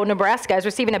Ohio, Nebraska, is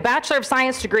receiving a Bachelor of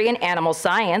Science degree in Animal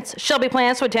Science. Shelby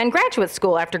plans to attend graduate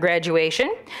school after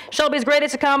graduation. Shelby's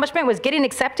greatest accomplishment was getting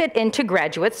accepted into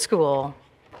graduate school.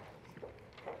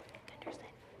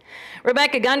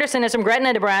 Rebecca Gunderson is from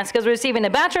Gretna, Nebraska, is receiving a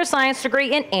Bachelor of Science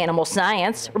degree in Animal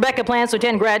Science. Rebecca plans to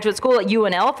attend graduate school at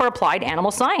UNL for Applied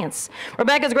Animal Science.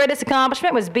 Rebecca's greatest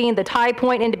accomplishment was being the Tie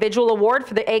Point Individual Award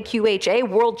for the AQHA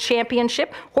World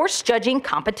Championship Horse Judging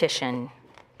Competition.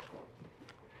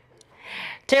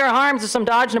 Tara Harms is from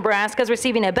Dodge, Nebraska, is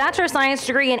receiving a Bachelor of Science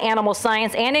degree in Animal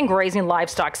Science and in Grazing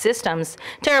Livestock Systems.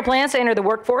 Tara plans to enter the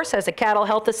workforce as a cattle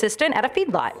health assistant at a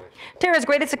feedlot. Tara's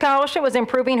greatest accomplishment was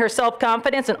improving her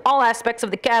self-confidence in all aspects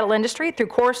of the cattle industry through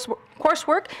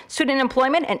coursework, student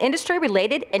employment, and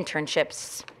industry-related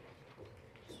internships.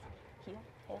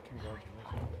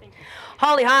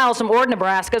 Holly Hiles from Ord,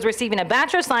 Nebraska, is receiving a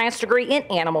Bachelor of Science degree in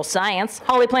Animal Science.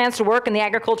 Holly plans to work in the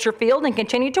agriculture field and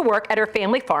continue to work at her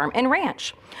family farm and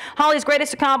ranch. Holly's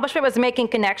greatest accomplishment was making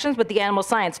connections with the animal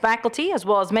science faculty, as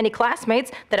well as many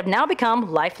classmates that have now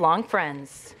become lifelong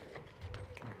friends.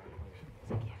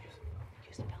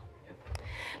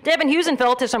 Devin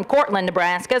Husenfeld is from Cortland,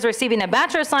 Nebraska, is receiving a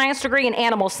Bachelor of Science degree in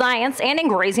Animal Science and in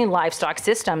Grazing Livestock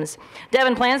Systems.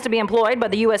 Devin plans to be employed by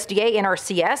the USDA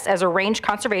NRCS as a range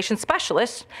conservation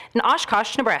specialist in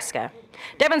Oshkosh, Nebraska.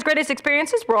 Devin's greatest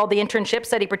experiences were all the internships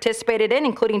that he participated in,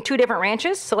 including 2 different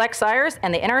ranches, Select Sires,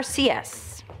 and the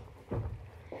NRCS.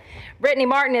 Brittany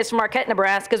Martin is from Marquette,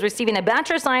 Nebraska, is receiving a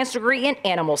Bachelor of Science degree in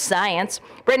Animal Science.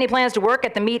 Brittany plans to work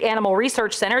at the Meat Animal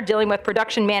Research Center dealing with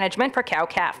production management for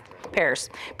cow-calf pairs.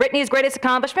 Brittany's greatest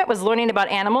accomplishment was learning about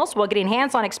animals while getting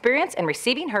hands-on experience and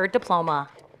receiving her diploma.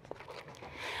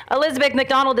 Elizabeth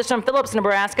McDonald is from Phillips,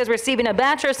 Nebraska, is receiving a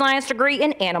Bachelor of Science degree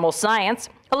in Animal Science.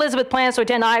 Elizabeth plans to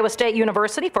attend Iowa State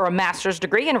University for a master's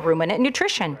degree in ruminant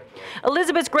nutrition.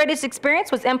 Elizabeth's greatest experience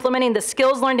was implementing the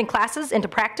skills learned in classes into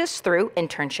practice through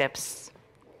internships.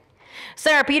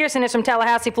 Sarah Peterson is from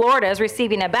Tallahassee, Florida, is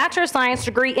receiving a Bachelor of Science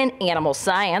degree in Animal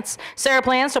Science. Sarah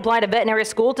plans to apply to veterinary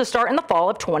school to start in the fall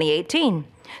of 2018.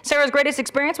 Sarah's greatest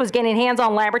experience was gaining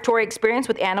hands-on laboratory experience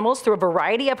with animals through a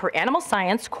variety of her animal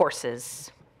science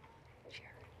courses.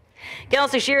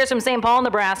 Kelsey Shear is from St. Paul,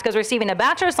 Nebraska, is receiving a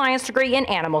Bachelor of Science degree in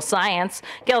Animal Science.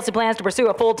 Kelsey plans to pursue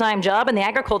a full-time job in the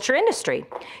agriculture industry.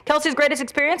 Kelsey's greatest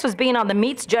experience was being on the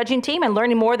meats judging team and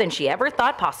learning more than she ever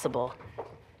thought possible.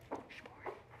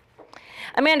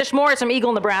 Amanda Schmore is from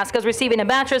Eagle, Nebraska, is receiving a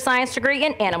Bachelor of Science degree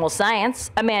in Animal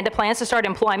Science. Amanda plans to start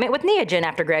employment with Neogen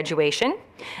after graduation.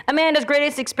 Amanda's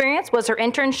greatest experience was her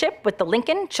internship with the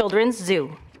Lincoln Children's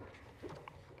Zoo.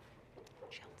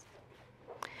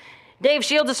 Dave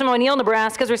Shields is from O'Neill,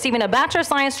 Nebraska, is receiving a Bachelor of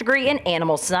Science degree in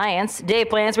Animal Science. Dave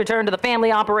plans to return to the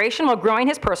family operation while growing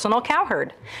his personal cow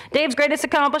herd. Dave's greatest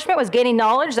accomplishment was gaining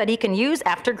knowledge that he can use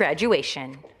after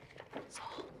graduation.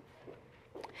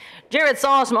 Jared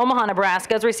Saul is from Omaha,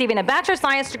 Nebraska, is receiving a Bachelor of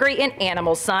Science degree in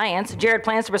Animal Science. Jared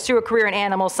plans to pursue a career in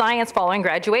animal science following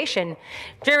graduation.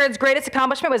 Jared's greatest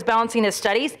accomplishment was balancing his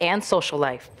studies and social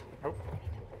life.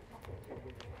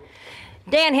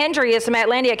 Dan Hendry is from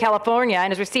Atlantia, California,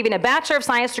 and is receiving a Bachelor of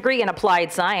Science degree in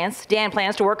Applied Science. Dan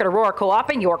plans to work at Aurora Co-op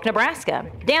in York, Nebraska.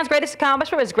 Dan's greatest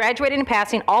accomplishment was graduating and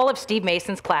passing all of Steve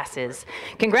Mason's classes.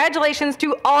 Congratulations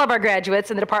to all of our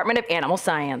graduates in the Department of Animal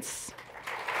Science.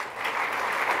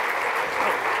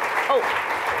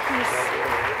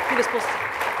 He was supposed to.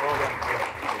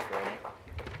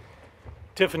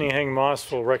 Tiffany Heng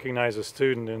Moss will recognize a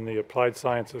student in the Applied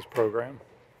Sciences program.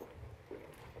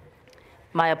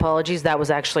 My apologies, that was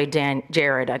actually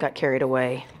Jared. I got carried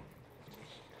away.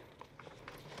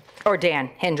 Or Dan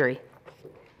Hendry.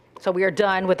 So we are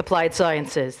done with Applied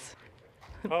Sciences.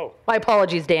 Oh. My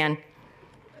apologies, Dan.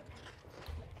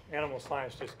 Animal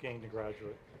Science just gained a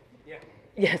graduate. Yeah.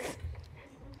 Yes.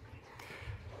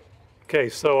 Okay,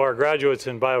 so our graduates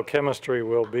in biochemistry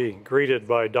will be greeted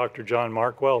by Dr. John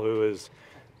Markwell, who is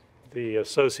the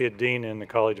Associate Dean in the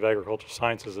College of Agricultural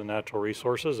Sciences and Natural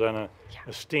Resources and an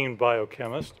esteemed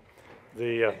biochemist.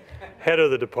 The head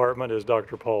of the department is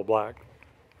Dr. Paul Black.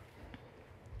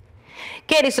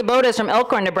 Katie Sabota is from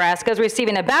Elkhorn, Nebraska, is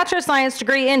receiving a Bachelor of Science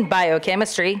degree in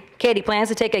biochemistry. Katie plans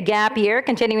to take a gap year,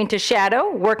 continuing to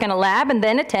shadow, work in a lab, and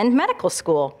then attend medical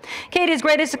school. Katie's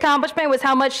greatest accomplishment was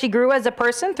how much she grew as a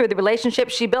person through the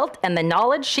relationships she built and the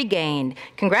knowledge she gained.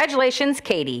 Congratulations,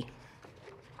 Katie.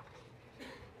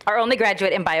 our only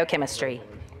graduate in biochemistry.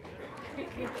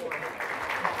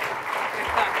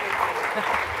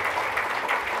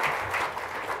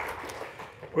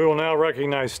 We will now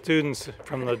recognize students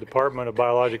from the Department of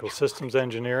Biological Systems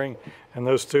Engineering, and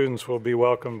those students will be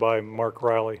welcomed by Mark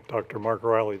Riley, Dr. Mark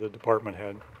Riley, the department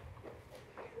head.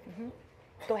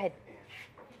 Go ahead.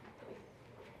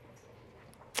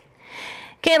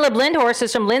 Caleb Lindhorst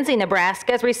is from Lindsay,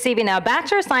 Nebraska, is receiving a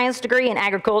Bachelor of Science degree in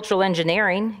Agricultural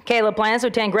Engineering. Caleb plans to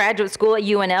attend graduate school at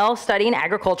UNL studying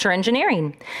agriculture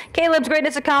engineering. Caleb's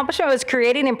greatest accomplishment was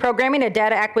creating and programming a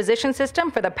data acquisition system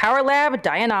for the Power Lab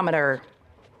dynamometer.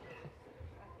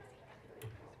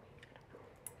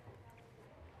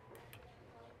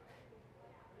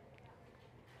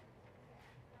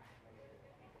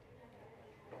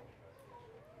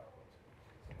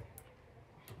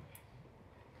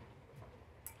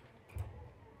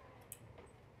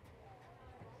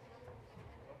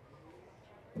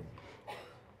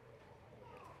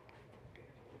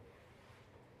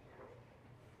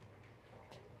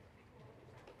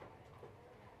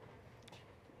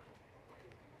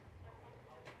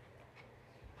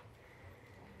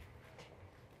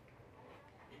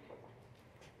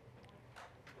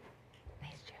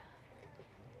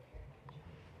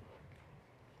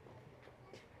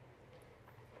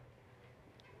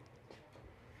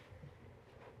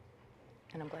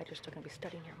 And I'm glad you're still going to be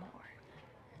studying here more.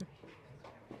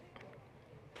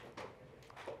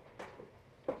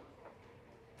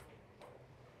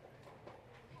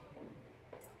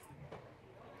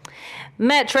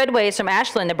 Matt Treadway is from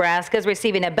Ashland, Nebraska, is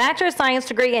receiving a Bachelor of Science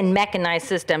degree in Mechanized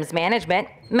Systems Management.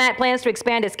 Matt plans to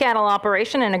expand his cattle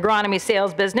operation and agronomy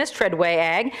sales business, Treadway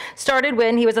Ag, started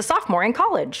when he was a sophomore in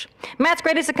college. Matt's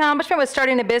greatest accomplishment was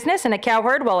starting a business and a cow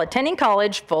herd while attending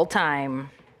college full-time.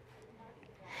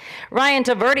 Ryan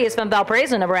Taverdi is from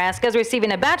Valparaiso, Nebraska, is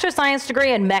receiving a Bachelor of Science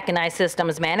degree in Mechanized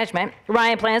Systems Management.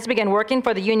 Ryan plans to begin working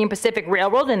for the Union Pacific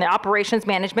Railroad in the Operations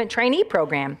Management Trainee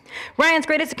Program. Ryan's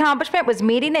greatest accomplishment was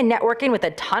meeting and networking with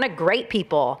a ton of great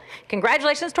people.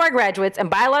 Congratulations to our graduates in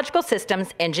Biological Systems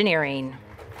Engineering.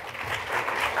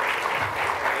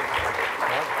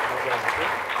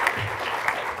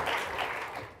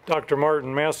 Dr.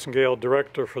 Martin Massengale,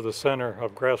 Director for the Center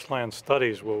of Grassland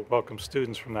Studies, will welcome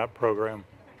students from that program.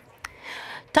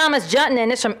 Thomas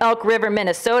Jutton is from Elk River,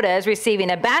 Minnesota, is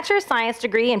receiving a Bachelor of Science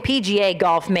degree in PGA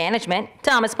Golf Management.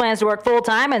 Thomas plans to work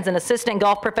full-time as an assistant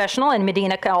golf professional in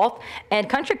Medina Golf and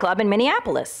Country Club in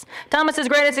Minneapolis. Thomas's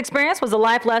greatest experience was the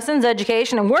life lessons,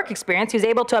 education, and work experience he was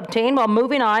able to obtain while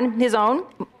moving on his own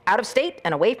out of state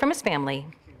and away from his family.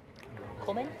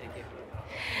 Coleman?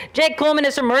 Jake Coleman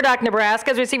is from Murdoch,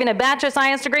 Nebraska, is receiving a Bachelor of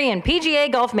Science degree in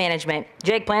PGA Golf Management.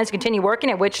 Jake plans to continue working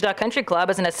at Wichita Country Club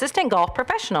as an assistant golf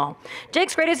professional.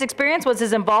 Jake's greatest experience was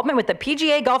his involvement with the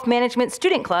PGA Golf Management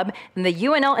Student Club and the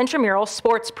UNL Intramural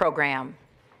Sports Program.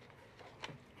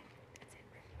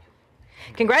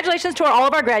 Congratulations to all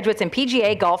of our graduates in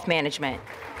PGA Golf Management.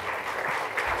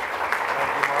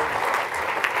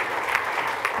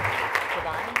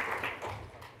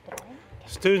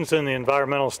 Students in the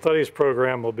Environmental Studies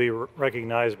program will be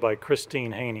recognized by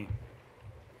Christine Haney.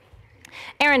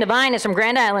 Aaron Devine is from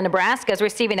Grand Island, Nebraska, is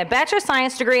receiving a Bachelor of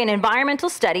Science degree in Environmental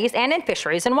Studies and in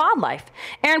Fisheries and Wildlife.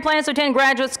 Aaron plans to attend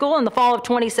graduate school in the fall of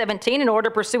 2017 in order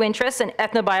to pursue interests in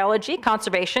ethnobiology,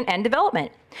 conservation, and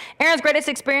development. Aaron's greatest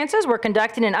experiences were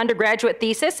conducting an undergraduate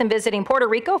thesis and visiting Puerto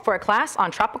Rico for a class on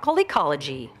tropical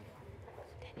ecology.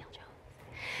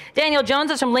 Danielle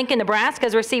Jones is from Lincoln, Nebraska,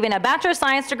 is receiving a Bachelor of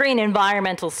Science degree in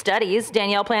Environmental Studies.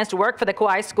 Danielle plans to work for the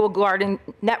Kauai School Garden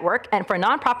Network and for a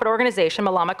nonprofit organization,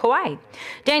 Malama Kauai.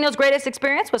 Danielle's greatest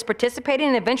experience was participating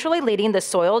and eventually leading the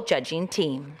soil judging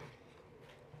team.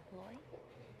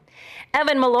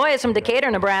 Evan Malloy is from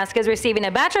Decatur, Nebraska, is receiving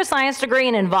a Bachelor of Science degree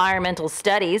in Environmental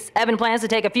Studies. Evan plans to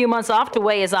take a few months off to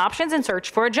weigh his options and search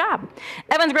for a job.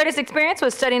 Evan's greatest experience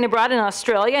was studying abroad in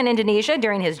Australia and Indonesia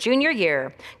during his junior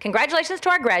year. Congratulations to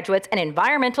our graduates in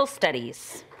Environmental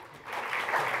Studies.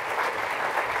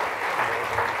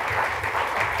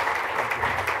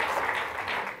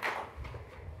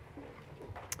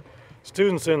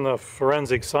 Students in the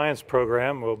Forensic Science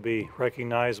program will be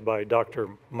recognized by Dr.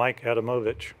 Mike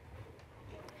Adamovich.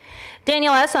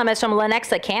 Danielle Essam is from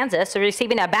Lenexa, Kansas,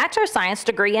 receiving a Bachelor of Science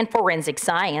degree in Forensic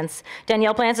Science.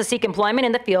 Danielle plans to seek employment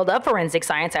in the field of forensic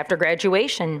science after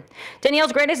graduation.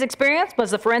 Danielle's greatest experience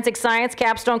was the Forensic Science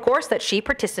capstone course that she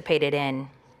participated in.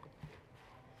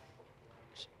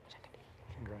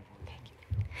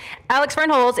 Alex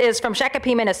Fernholz is from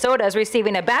Shakopee, Minnesota, is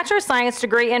receiving a Bachelor of Science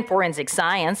degree in Forensic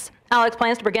Science. Alex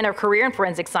plans to begin her career in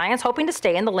forensic science, hoping to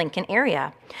stay in the Lincoln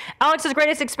area. Alex's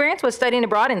greatest experience was studying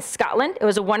abroad in Scotland. It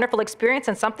was a wonderful experience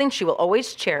and something she will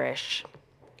always cherish.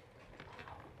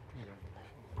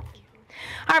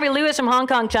 Harvey Lewis from Hong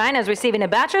Kong, China is receiving a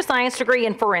Bachelor of Science degree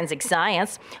in forensic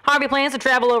science. Harvey plans to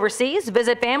travel overseas,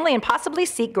 visit family, and possibly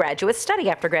seek graduate study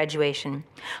after graduation.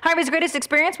 Harvey's greatest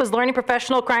experience was learning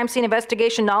professional crime scene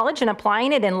investigation knowledge and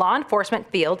applying it in law enforcement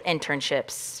field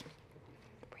internships.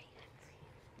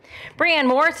 Brianne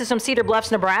Morris is from Cedar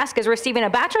Bluffs, Nebraska, is receiving a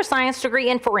Bachelor of Science degree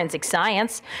in forensic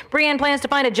science. Brianne plans to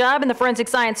find a job in the forensic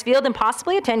science field and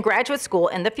possibly attend graduate school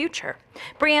in the future.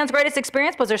 Brianne's greatest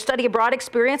experience was her study abroad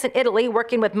experience in Italy,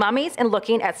 working with mummies and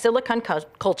looking at silicon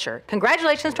culture.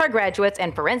 Congratulations to our graduates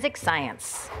in forensic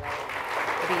science.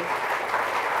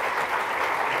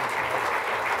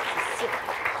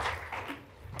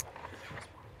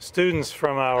 Students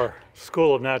from our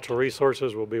School of Natural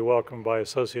Resources will be welcomed by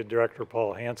Associate Director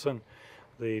Paul Hansen.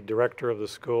 The director of the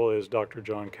school is Dr.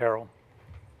 John Carroll.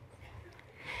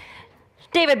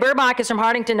 David Burbach is from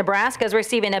Hardington, Nebraska, is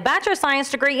receiving a Bachelor of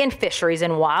Science degree in Fisheries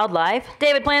and Wildlife.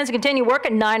 David plans to continue work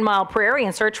at 9 Mile Prairie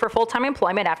and search for full-time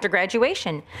employment after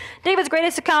graduation. David's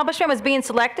greatest accomplishment was being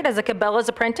selected as a Cabela's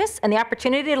apprentice and the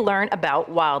opportunity to learn about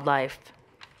wildlife.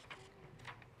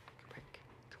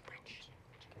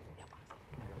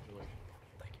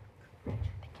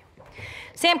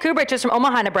 Sam Kubrich is from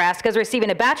Omaha, Nebraska, is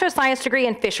receiving a Bachelor of Science degree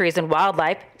in Fisheries and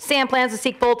Wildlife. Sam plans to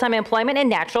seek full-time employment in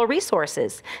natural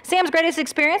resources. Sam's greatest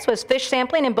experience was fish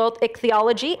sampling in both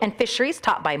ichthyology and fisheries,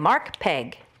 taught by Mark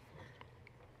Pegg.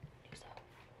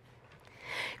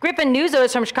 Griffin Nuzzo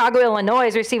is from Chicago, Illinois,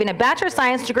 is receiving a Bachelor of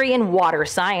Science degree in Water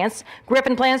Science.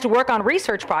 Griffin plans to work on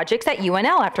research projects at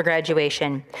UNL after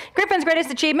graduation. Griffin's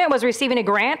greatest achievement was receiving a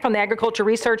grant from the Agriculture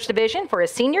Research Division for his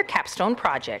senior capstone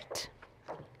project.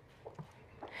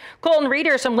 Colton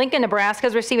Reeder is from Lincoln, Nebraska,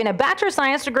 is receiving a Bachelor of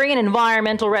Science degree in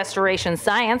Environmental Restoration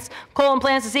Science. Colton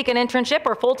plans to seek an internship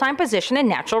or full-time position in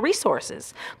natural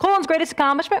resources. Colton's greatest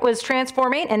accomplishment was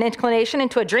transforming an inclination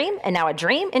into a dream, and now a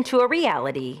dream into a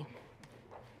reality.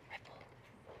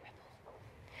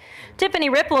 Tiffany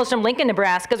Ripple is from Lincoln,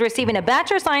 Nebraska, is receiving a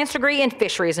Bachelor of Science degree in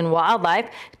Fisheries and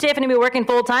Wildlife. Tiffany will be working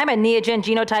full-time at Neogen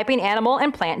genotyping animal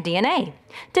and plant DNA.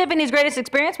 Tiffany's greatest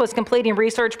experience was completing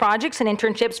research projects and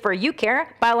internships for UCARE,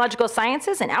 biological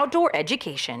sciences, and outdoor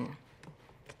education.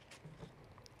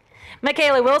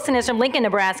 Michaela Wilson is from Lincoln,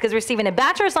 Nebraska, is receiving a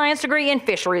Bachelor of Science degree in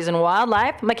Fisheries and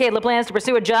Wildlife. Michaela plans to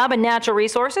pursue a job in natural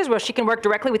resources where she can work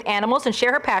directly with animals and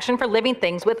share her passion for living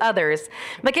things with others.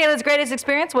 Michaela's greatest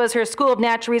experience was her School of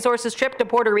Natural Resources trip to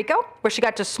Puerto Rico, where she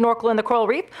got to snorkel in the coral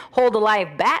reef, hold a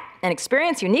live bat, and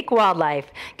experience unique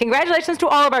wildlife. Congratulations to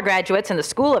all of our graduates in the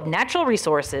School of Natural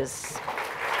Resources.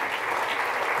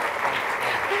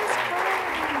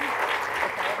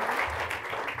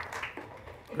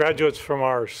 Graduates from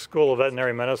our School of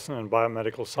Veterinary Medicine and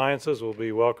Biomedical Sciences will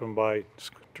be welcomed by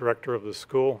Director of the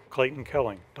school, Clayton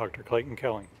Kelling, Dr. Clayton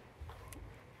Kelling.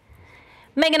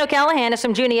 Megan O'Callahan is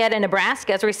from Juniata,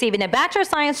 Nebraska, is receiving a Bachelor of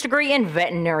Science degree in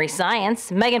Veterinary Science.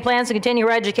 Megan plans to continue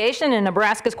her education in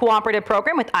Nebraska's cooperative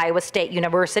program with Iowa State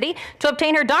University to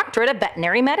obtain her doctorate of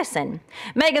veterinary medicine.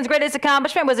 Megan's greatest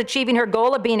accomplishment was achieving her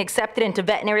goal of being accepted into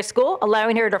veterinary school,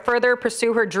 allowing her to further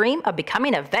pursue her dream of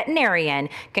becoming a veterinarian.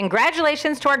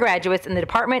 Congratulations to our graduates in the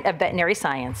Department of Veterinary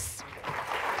Science.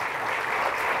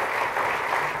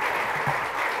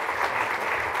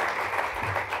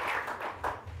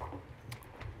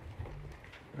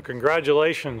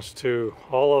 Congratulations to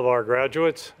all of our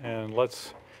graduates, and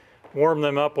let's warm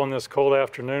them up on this cold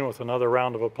afternoon with another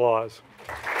round of applause.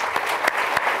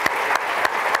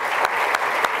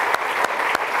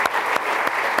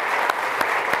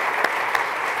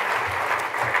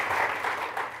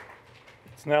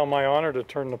 It's now my honor to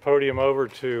turn the podium over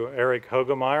to Eric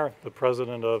Hogemeyer, the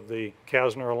president of the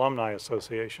CASNR Alumni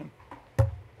Association.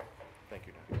 Thank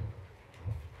you, Doc.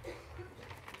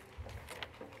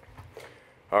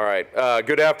 All right,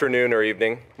 good afternoon or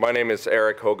evening. My name is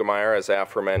Eric Hogemeyer, as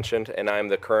aforementioned, and I'm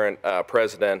the current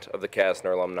president of the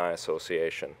CASNR Alumni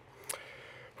Association.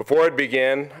 Before I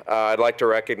begin, I'd like to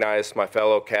recognize my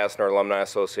fellow CASNR Alumni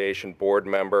Association board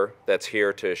member that's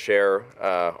here to share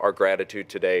our gratitude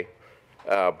today,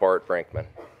 Bart Brinkman.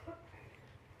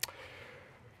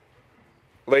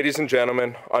 Ladies and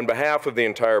gentlemen, on behalf of the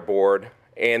entire board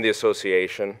and the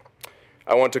association,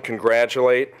 I want to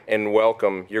congratulate and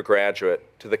welcome your graduate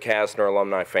to the CASNR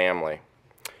alumni family.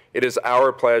 It is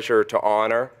our pleasure to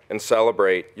honor and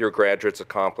celebrate your graduate's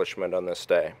accomplishment on this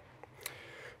day.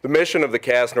 The mission of the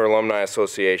CASNR Alumni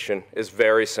Association is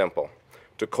very simple: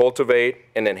 to cultivate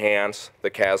and enhance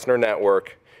the CASNR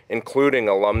network, including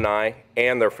alumni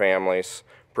and their families,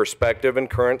 prospective and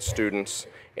current students,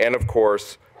 and of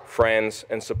course, friends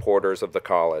and supporters of the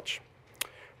college.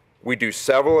 We do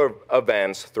several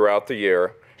events throughout the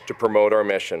year to promote our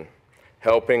mission.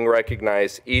 Helping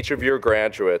recognize each of your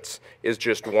graduates is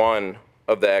just one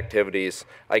of the activities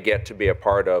I get to be a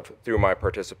part of through my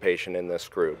participation in this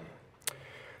group.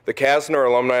 The CASNR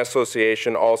Alumni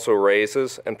Association also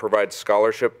raises and provides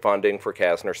scholarship funding for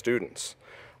CASNR students.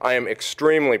 I am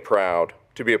extremely proud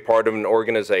to be a part of an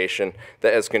organization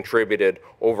that has contributed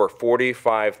over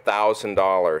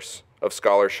 $45,000 of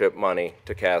scholarship money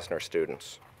to CASNR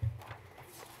students.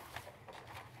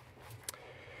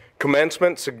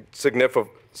 Commencement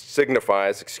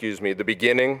signifies, the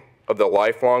beginning of the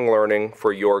lifelong learning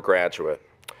for your graduate.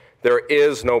 There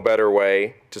is no better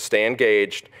way to stay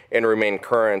engaged and remain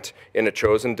current in a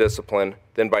chosen discipline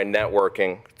than by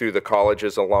networking through the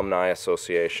college's Alumni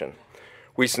Association.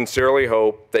 We sincerely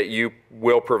hope that you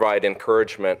will provide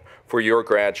encouragement for your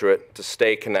graduate to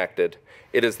stay connected.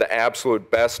 It is the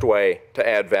absolute best way to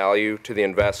add value to the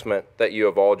investment that you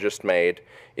have all just made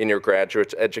in your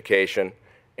graduate's education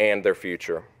and their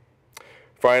future.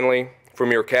 Finally,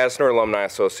 from your CASNR Alumni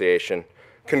Association,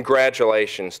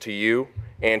 congratulations to you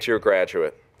and to your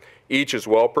graduate. Each is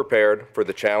well prepared for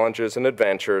the challenges and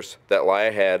adventures that lie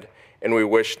ahead, and we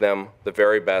wish them the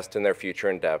very best in their future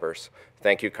endeavors.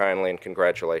 Thank you kindly, and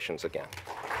congratulations again.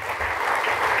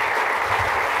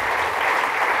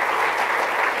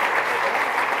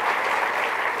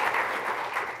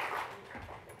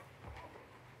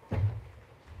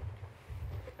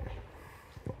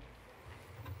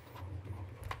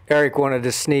 Eric wanted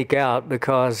to sneak out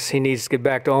because he needs to get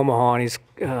back to Omaha and he's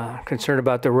concerned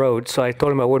about the road. So I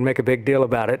told him I wouldn't make a big deal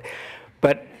about it.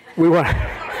 But we want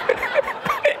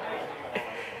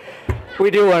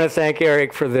we do want to thank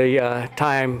Eric for the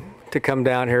time to come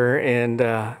down here and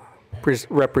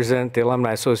represent the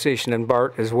Alumni Association and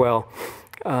Bart as well.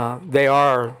 They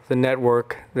are the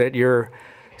network that your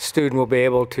student will be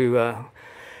able to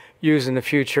use in the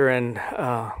future, and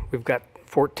we've got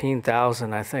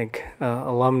 14,000, I think,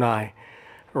 alumni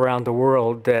around the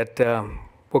world that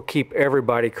will keep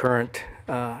everybody current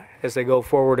as they go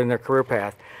forward in their career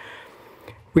path.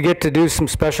 We get to do some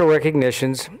special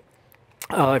recognitions.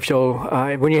 If you'll,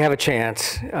 when you have a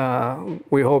chance,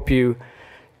 we hope you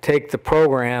take the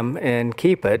program and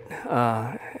keep it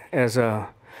as a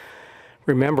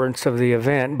remembrance of the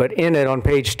event. But in it, on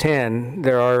page 10,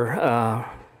 there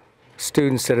are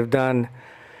students that have done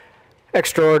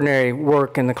extraordinary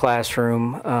work in the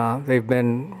classroom. They've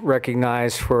been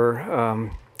recognized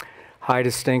for high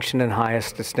distinction and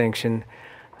highest distinction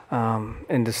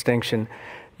and distinction.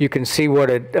 You can see what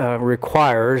it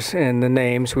requires in the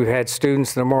names. We've had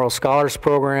students in the Moral Scholars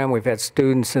Program. We've had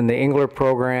students in the Engler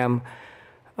Program.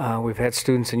 We've had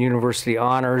students in University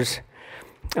Honors.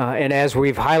 And as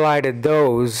we've highlighted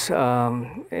those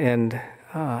and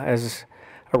as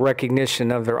a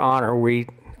recognition of their honor, we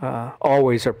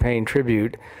always are paying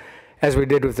tribute, as we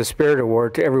did with the Spirit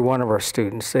Award, to every one of our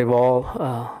students. They've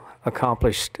all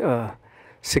accomplished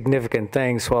significant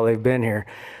things while they've been here.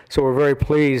 So we're very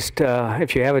pleased,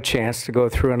 if you have a chance, to go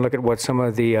through and look at what some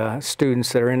of the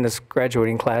students that are in this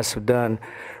graduating class have done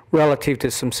relative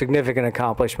to some significant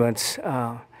accomplishments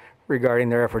regarding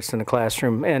their efforts in the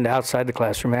classroom and outside the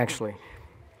classroom, actually.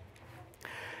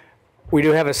 We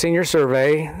do have a senior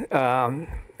survey,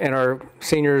 and our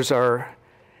seniors are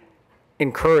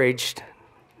encouraged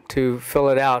to fill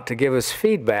it out to give us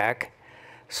feedback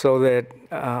so that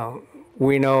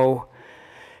we know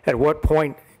at what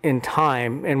point in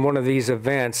time in one of these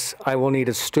events I will need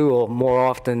a stool more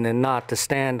often than not to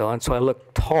stand on so I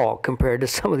look tall compared to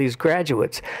some of these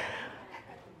graduates.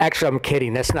 Actually, I'm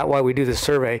kidding. That's not why we do the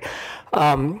survey.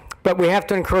 But we have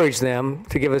to encourage them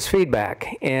to give us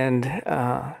feedback, and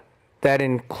that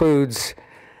includes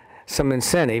some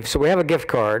incentives. So we have a gift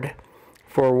card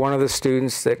for one of the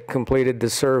students that completed the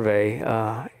survey,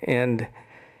 and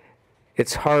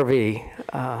it's Harvey,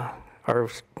 our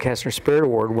CASNR Spirit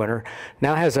Award winner,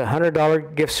 now has a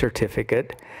 $100 gift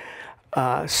certificate.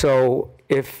 So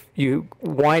if you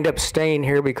wind up staying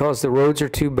here because the roads are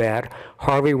too bad,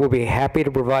 Harvey will be happy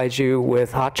to provide you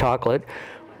with hot chocolate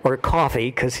or coffee,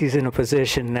 because he's in a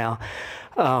position now.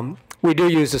 We do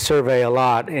use the survey a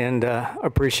lot, and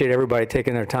appreciate everybody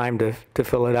taking their time to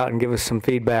fill it out and give us some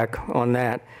feedback on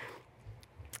that.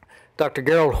 Dr.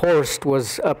 Gerald Horst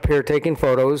was up here taking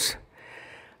photos.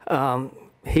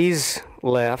 He's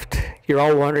left. You're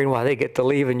all wondering why they get to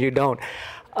leave and you don't.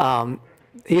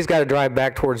 He's got to drive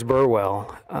back towards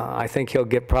Burwell. I think he'll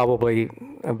get probably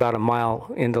about a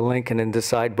mile into Lincoln and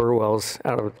decide Burwell's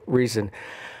out of reason.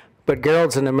 But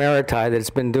Gerald's an emeriti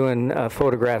that's been doing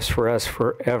photographs for us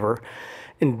forever.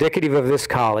 indicative of this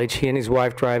college. He and his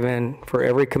wife drive in for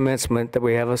every commencement that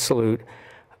we have a salute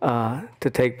to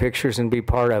take pictures and be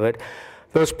part of it.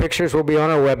 Those pictures will be on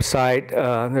our website.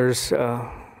 There's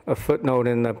a footnote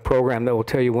in the program that will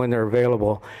tell you when they're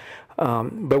available.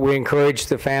 But we encourage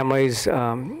the families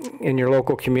in your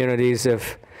local communities,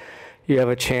 if you have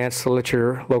a chance, to let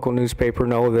your local newspaper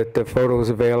know that the photo is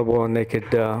available and they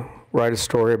could write a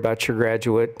story about your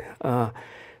graduate.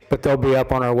 But they'll be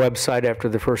up on our website after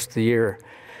the first of the year.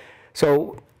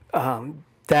 So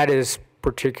that is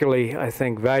particularly, I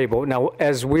think, valuable. Now,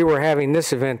 as we were having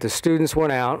this event, the students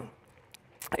went out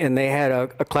and they had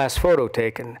a class photo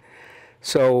taken.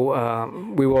 So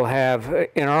we will have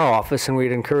in our office, and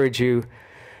we'd encourage you,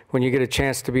 when you get a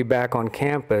chance to be back on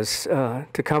campus,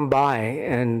 to come by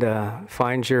and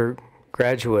find your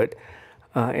graduate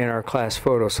in our class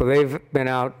photo. So they've been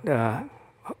out,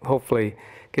 hopefully,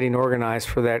 getting organized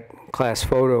for that class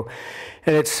photo.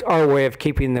 And it's our way of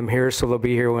keeping them here, so they'll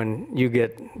be here when you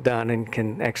get done and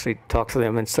can actually talk to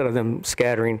them instead of them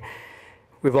scattering.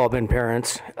 We've all been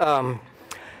parents.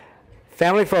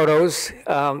 Family photos,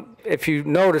 if you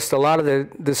noticed, a lot of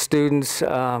the students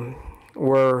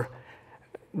were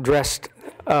dressed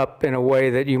up in a way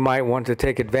that you might want to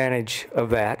take advantage of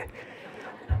that,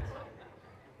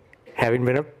 having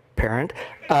been a parent.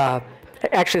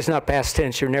 Actually, it's not past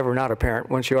tense. You're never not a parent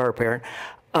once you are a parent.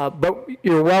 But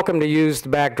you're welcome to use the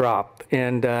backdrop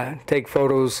and take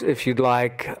photos if you'd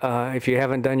like. If you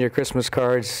haven't done your Christmas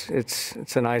cards,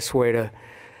 it's a nice way to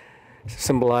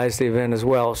symbolize the event as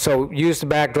well. So use the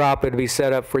backdrop. It'll be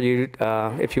set up for you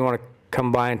if you want to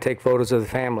come by and take photos of the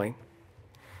family.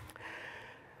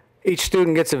 Each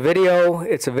student gets a video.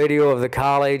 It's a video of the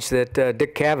college that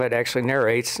Dick Cavett actually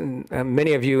narrates. And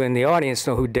many of you in the audience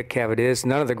know who Dick Cavett is.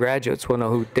 None of the graduates will know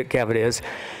who Dick Cavett is.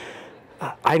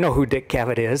 I know who Dick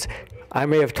Cavett is. I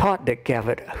may have taught Dick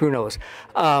Cavett. Who knows?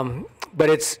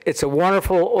 But it's a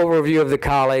wonderful overview of the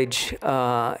college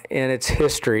and its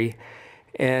history.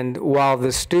 And while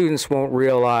the students won't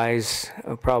realize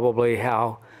probably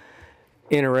how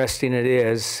interesting it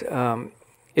is,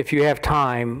 if you have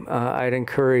time, I'd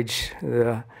encourage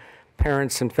the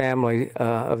parents and family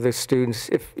of the students,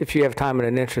 if you have time and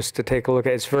an interest, to take a look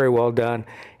at it. It's very well done.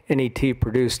 NET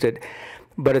produced it.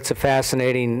 But it's a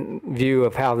fascinating view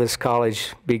of how this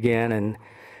college began, and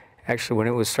actually when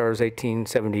it was started was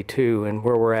 1872, and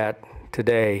where we're at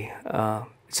today.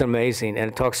 It's amazing.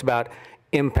 And it talks about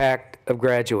impact of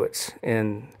graduates.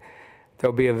 And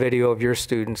there'll be a video of your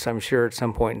students, I'm sure, at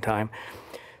some point in time.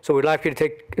 So we'd like you to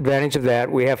take advantage of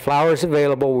that. We have flowers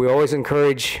available. We always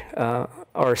encourage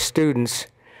our students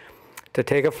to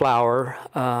take a flower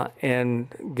and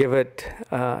give it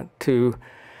to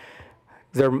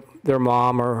their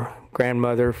mom or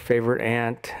grandmother, favorite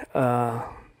aunt. The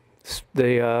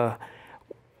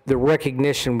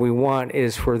recognition we want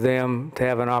is for them to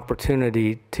have an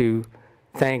opportunity to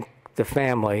thank the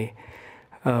family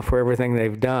for everything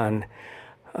they've done.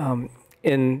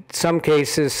 In some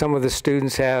cases, some of the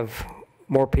students have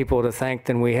more people to thank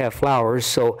than we have flowers,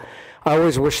 so I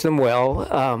always wish them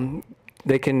well.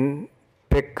 They can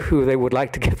pick who they would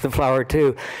like to give the flower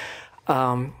to.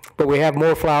 But we have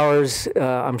more flowers,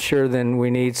 I'm sure, than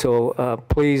we need, so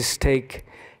please take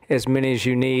as many as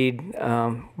you need.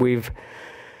 We've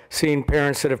seen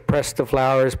parents that have pressed the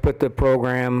flowers, put the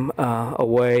program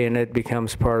away, and it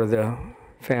becomes part of the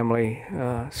family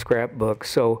scrapbook.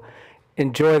 So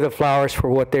enjoy the flowers for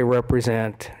what they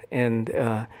represent, and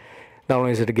not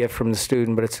only is it a gift from the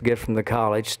student, but it's a gift from the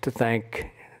college to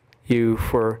thank you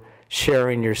for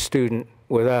sharing your student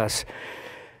with us.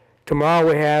 Tomorrow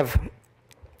we have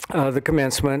the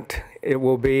commencement. It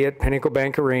will be at Pinnacle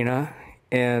Bank Arena,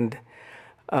 and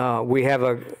we have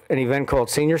an event called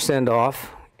Senior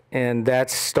Send-Off, and that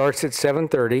starts at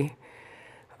 7:30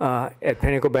 at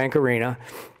Pinnacle Bank Arena.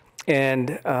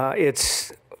 And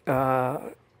it's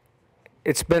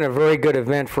been a very good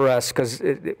event for us because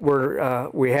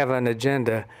we have an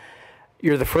agenda.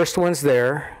 You're the first ones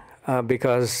there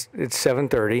because it's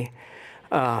 7:30.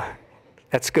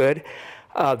 That's good.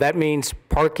 That means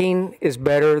parking is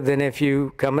better than if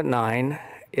you come at 9.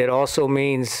 It also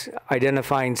means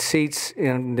identifying seats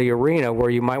in the arena where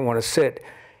you might want to sit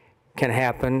can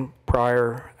happen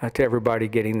prior to everybody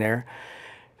getting there.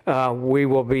 We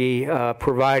will be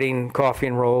providing coffee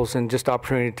and rolls and just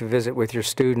opportunity to visit with your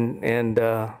student and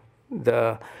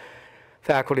the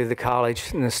faculty of the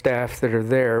college and the staff that are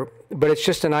there. But it's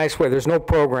just a nice way. There's no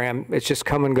program. It's just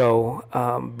come and go.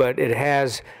 But it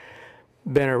has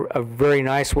been a very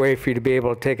nice way for you to be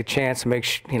able to take a chance and make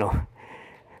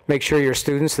sure your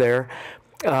student's there.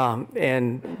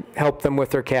 and help them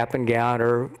with their cap and gown,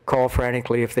 or call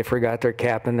frantically if they forgot their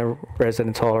cap in the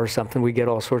residence hall or something. We get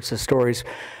all sorts of stories.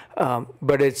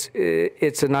 But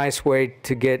it's a nice way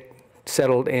to get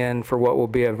settled in for what will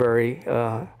be a very,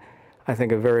 I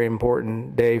think, a very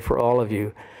important day for all of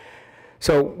you.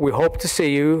 So we hope to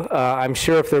see you. I'm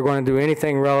sure if they're going to do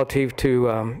anything relative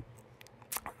to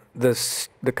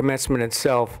the commencement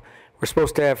itself, we're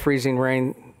supposed to have freezing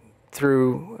rain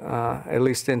through at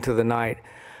least into the night.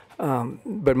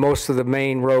 But most of the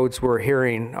main roads we're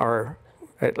hearing are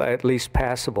at least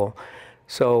passable.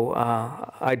 So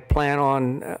I'd plan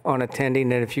on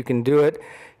attending, and if you can do it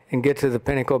and get to the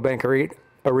Pinnacle Bank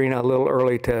Arena a little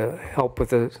early to help with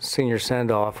the senior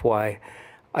send-off, why,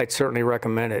 I'd certainly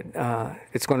recommend it.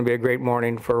 It's going to be a great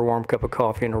morning for a warm cup of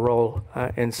coffee and a roll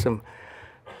and some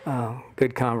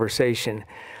good conversation.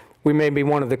 We may be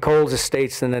one of the coldest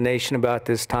states in the nation about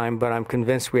this time, but I'm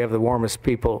convinced we have the warmest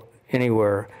people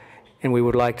anywhere, and we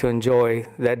would like to enjoy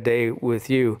that day with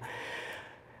you.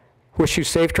 Wish you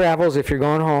safe travels if you're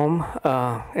going home,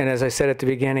 and as I said at the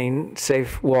beginning,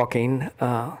 safe walking.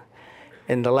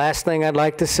 And the last thing I'd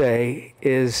like to say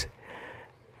is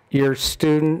your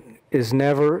student is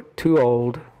never too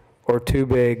old or too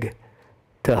big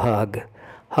to hug.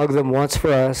 Hug them once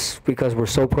for us because we're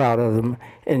so proud of them,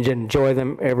 and enjoy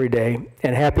them every day.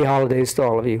 And happy holidays to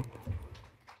all of you.